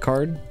wild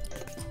card.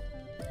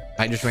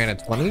 I just ran a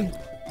 20.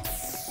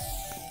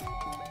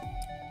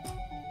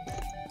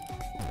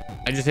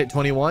 I just hit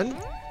 21.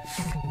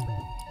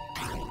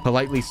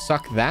 Politely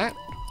suck that.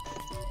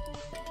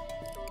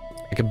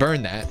 I could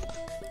burn that.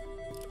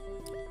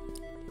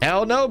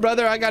 Hell no,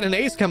 brother. I got an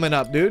ace coming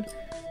up, dude.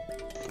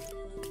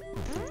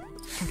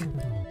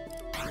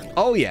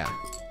 Oh, yeah.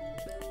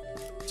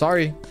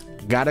 Sorry.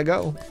 Gotta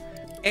go.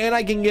 And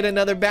I can get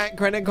another back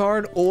credit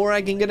card, or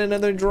I can get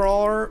another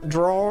Gerald.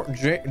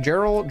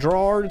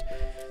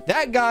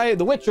 That guy,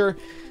 the Witcher.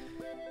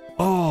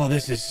 Oh,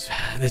 this is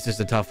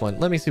a tough one.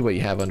 Let me see what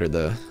you have under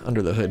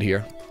the hood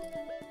here.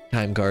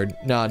 Time card.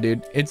 Nah,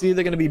 dude. It's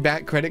either going to be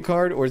back credit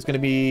card or it's going to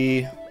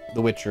be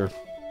The Witcher.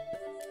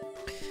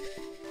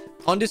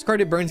 On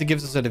discard, it burns. It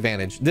gives us an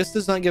advantage. This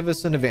does not give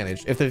us an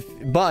advantage.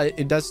 But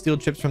it does steal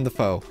chips from the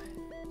foe.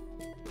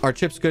 Our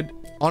chips could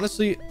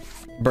honestly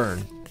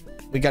burn.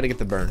 We got to get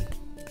the burn.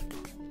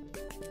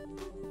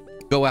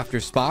 Go after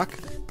Spock.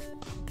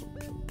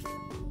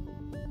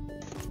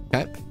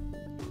 Okay.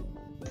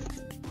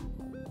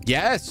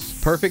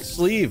 Yes, perfect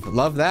sleeve.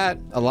 Love that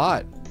a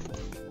lot.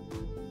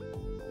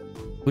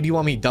 What do you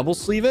want me double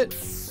sleeve it?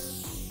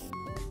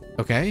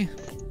 Okay.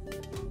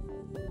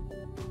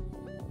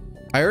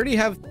 I already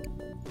have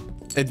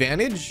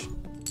advantage,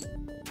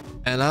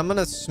 and I'm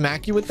gonna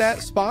smack you with that,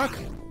 Spock.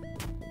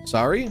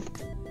 Sorry.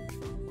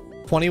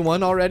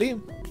 21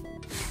 already.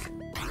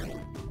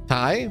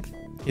 Tie.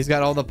 He's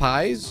got all the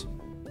pies.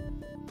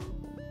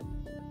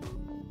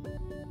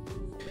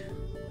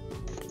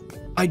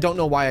 I don't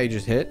know why I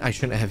just hit. I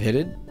shouldn't have hit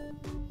it.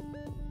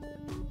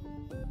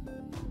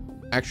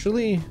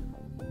 Actually,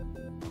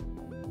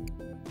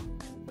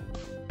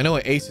 I know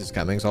an ace is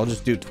coming, so I'll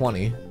just do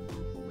 20.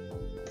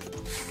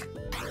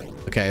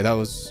 Okay, that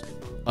was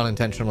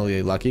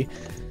unintentionally lucky.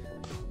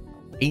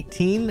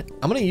 18.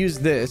 I'm gonna use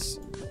this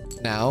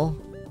now,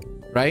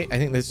 right? I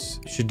think this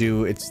should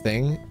do its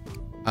thing.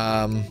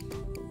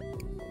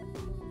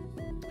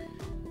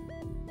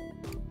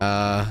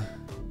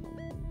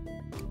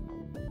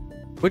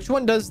 Which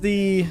one does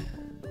the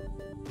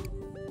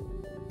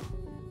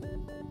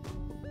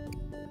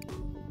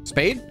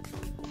spade?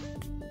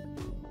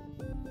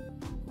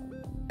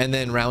 And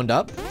then round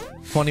up.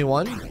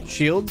 21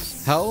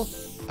 shields. Hell,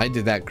 I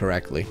did that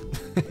correctly.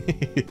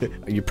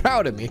 Are you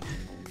proud of me?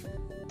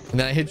 And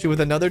then I hit you with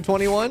another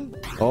 21.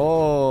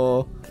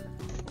 Oh,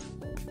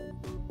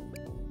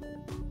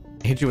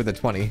 I hit you with a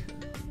 20,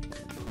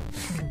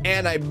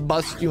 and I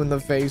bust you in the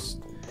face.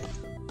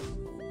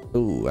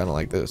 Ooh, I don't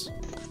like this.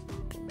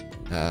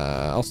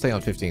 I'll stay on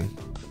 15.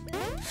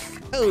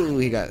 Oh,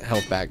 he got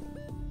health back.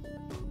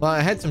 Well, I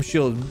had some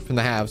shield from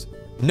the halves.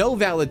 No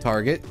valid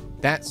target.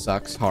 That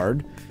sucks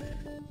hard.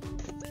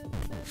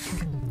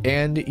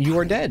 And you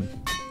are dead.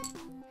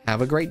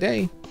 Have a great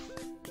day.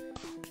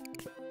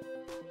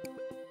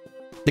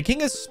 The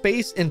king has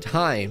space and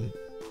time.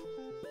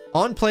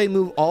 On play,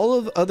 move all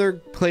of other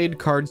played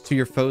cards to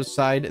your foe's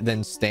side,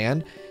 then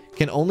stand.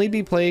 Can only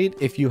be played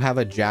if you have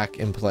a jack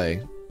in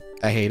play.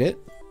 I hate it.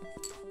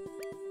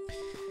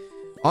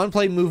 On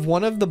play, move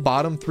one of the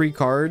bottom 3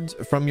 cards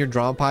from your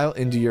draw pile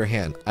into your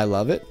hand. I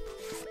love it.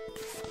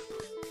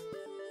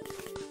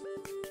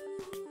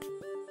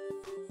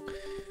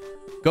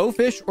 Go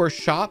fish or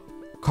shop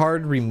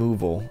card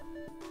removal.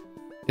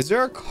 Is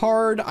there a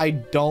card I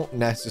don't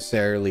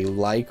necessarily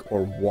like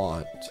or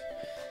want?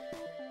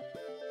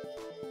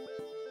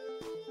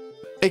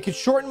 It could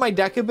shorten my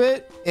deck a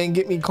bit and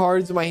get me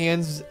cards in my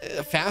hands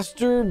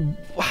faster.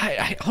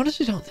 I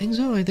honestly don't think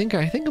so. I think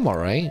I'm all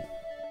right.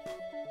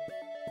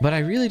 But I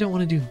really don't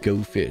want to do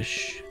go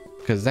fish,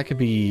 because that could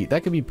be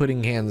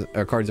putting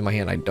cards in my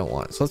hand I don't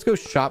want. So let's go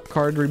shop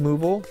card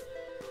removal,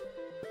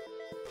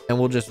 and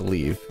we'll just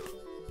leave.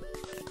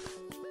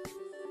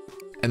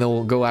 And then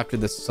we'll go after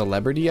the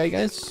celebrity, I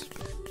guess.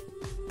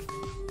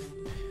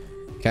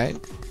 Okay.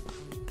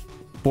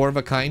 4 of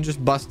a kind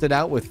just busted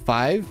out with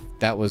 5.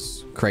 That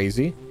was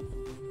crazy.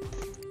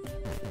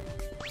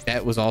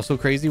 That was also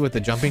crazy with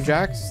the jumping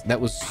jacks. That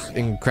was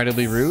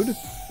incredibly rude.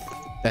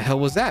 The hell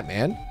was that,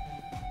 man?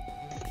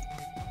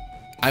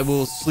 I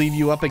will sleeve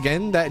you up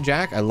again, that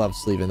jack. I love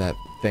sleeving that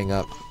thing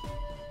up.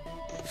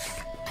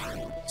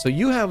 So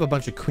you have a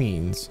bunch of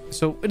queens.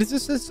 So what is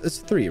this? It's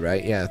 3,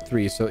 right? Yeah,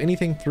 3. So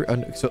anything 3.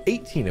 So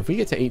 18. If we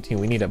get to 18,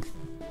 we need to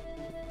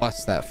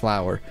bust that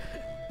flower.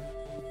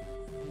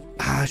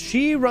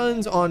 She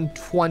runs on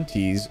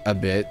 20s a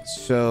bit,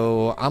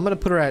 so I'm gonna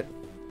put her at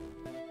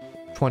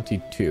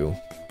 22.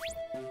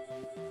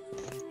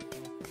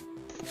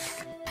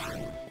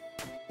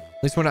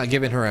 At least we're not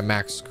giving her a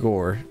max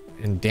score.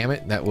 And damn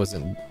it, that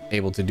wasn't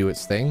able to do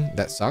its thing.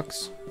 That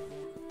sucks.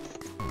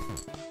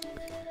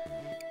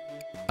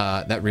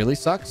 That really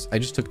sucks. I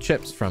just took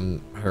chips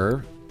from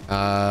her.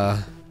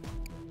 Yeah,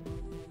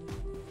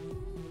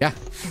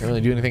 can't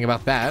really do anything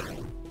about that.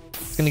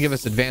 It's gonna give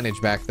us advantage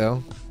back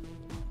though.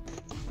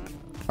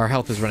 Our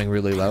health is running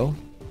really low.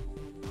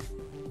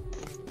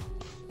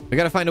 We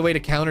gotta find a way to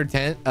counter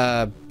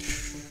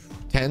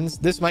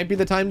 10s. This might be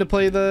the time to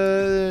play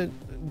the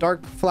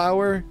dark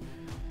flower.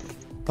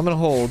 I'm gonna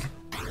hold.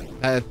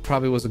 That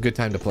probably was a good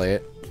time to play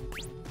it.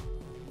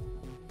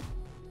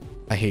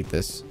 I hate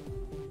this.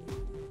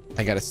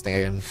 I gotta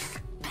stand.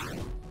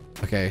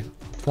 Okay,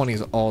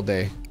 20s all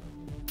day.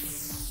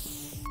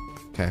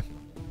 Okay,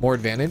 more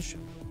advantage.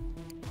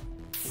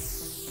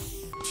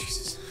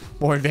 Jesus,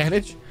 more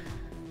advantage.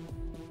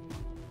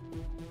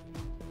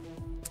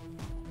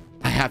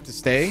 I have to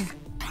stay.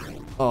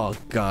 Oh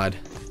God.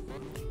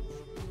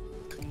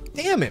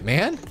 Damn it,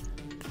 man.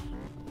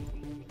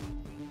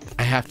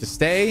 I have to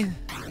stay.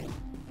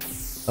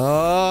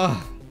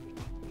 Oh.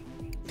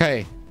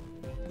 Okay.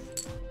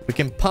 We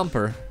can pump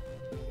her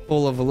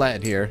full of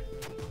lead here.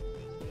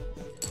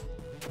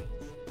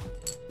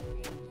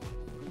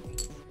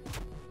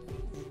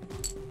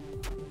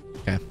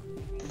 Okay.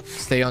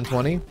 Stay on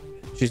 20.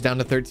 She's down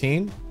to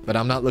 13, but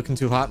I'm not looking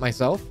too hot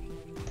myself.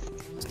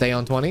 Stay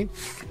on 20.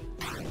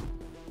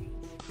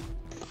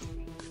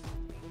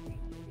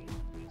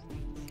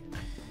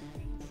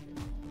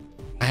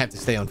 I have to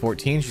stay on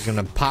 14. She's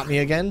gonna pop me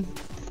again.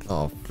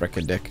 Oh,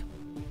 frickin' dick.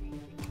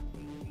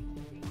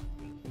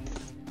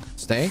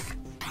 Stay.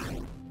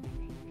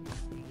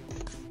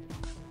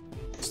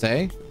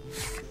 Stay.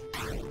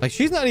 Like,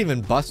 she's not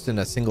even busting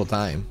a single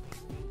time.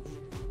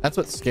 That's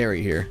what's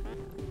scary here.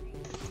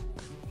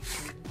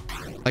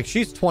 Like,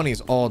 she's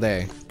 20s all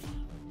day.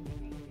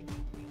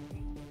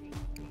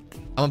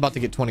 I'm about to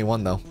get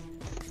 21 though.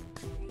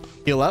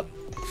 Heal up.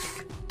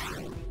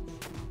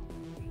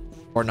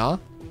 Or nah.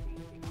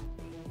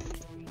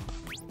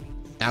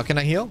 Now can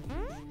I heal?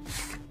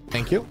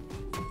 Thank you.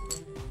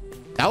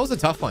 That was a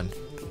tough one.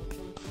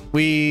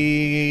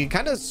 We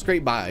kind of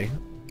scraped by.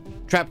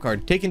 Trap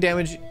card. Taking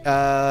damage.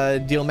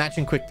 Deal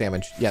matching quick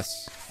damage.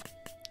 Yes.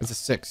 It's a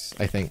 6,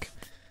 I think.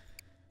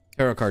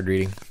 Tarot card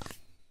reading.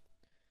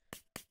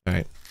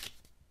 Alright.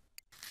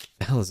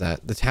 The hell is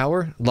that? The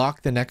tower?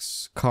 Lock the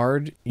next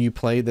card you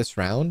play this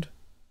round.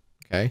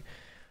 Okay.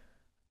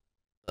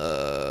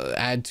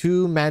 Add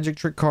 2 magic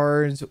trick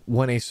cards,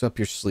 1 ace up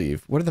your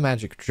sleeve. What are the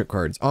magic trick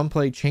cards? On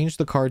play, change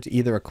the card to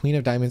either a queen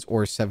of diamonds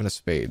or a 7 of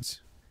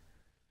spades.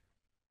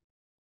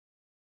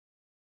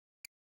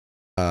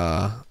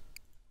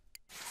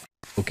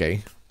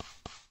 Okay.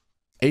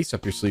 Ace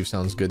up your sleeve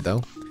sounds good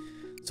though.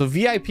 So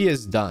VIP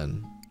is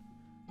done.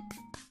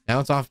 Now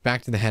it's off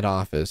back to the head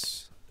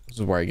office. This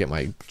is where I get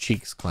my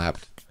cheeks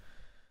clapped.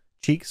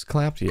 Cheeks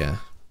clapped? Yeah.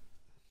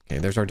 Okay,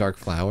 there's our dark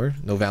flower.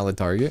 No valid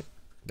target.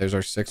 There's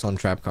our 6 on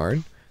trap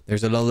card.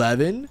 There's an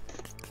 11.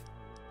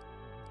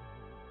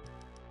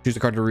 Choose a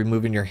card to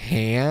remove in your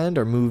hand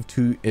or move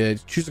to...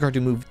 choose a card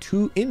to move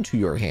 2 into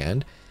your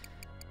hand.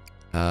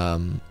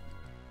 I'm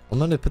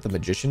going to put the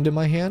magician to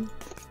my hand.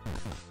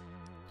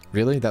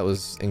 Really? That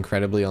was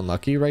incredibly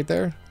unlucky right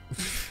there.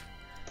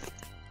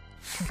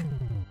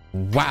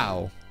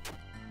 Wow.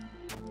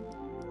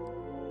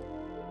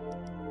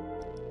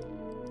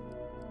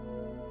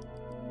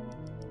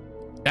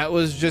 That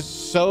was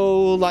just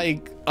so,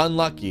 like,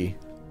 unlucky.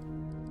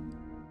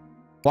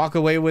 Walk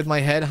away with my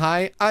head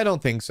high? I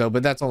don't think so,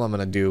 but that's all I'm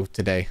gonna do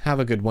today. Have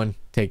a good one.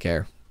 Take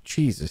care.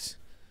 Jesus.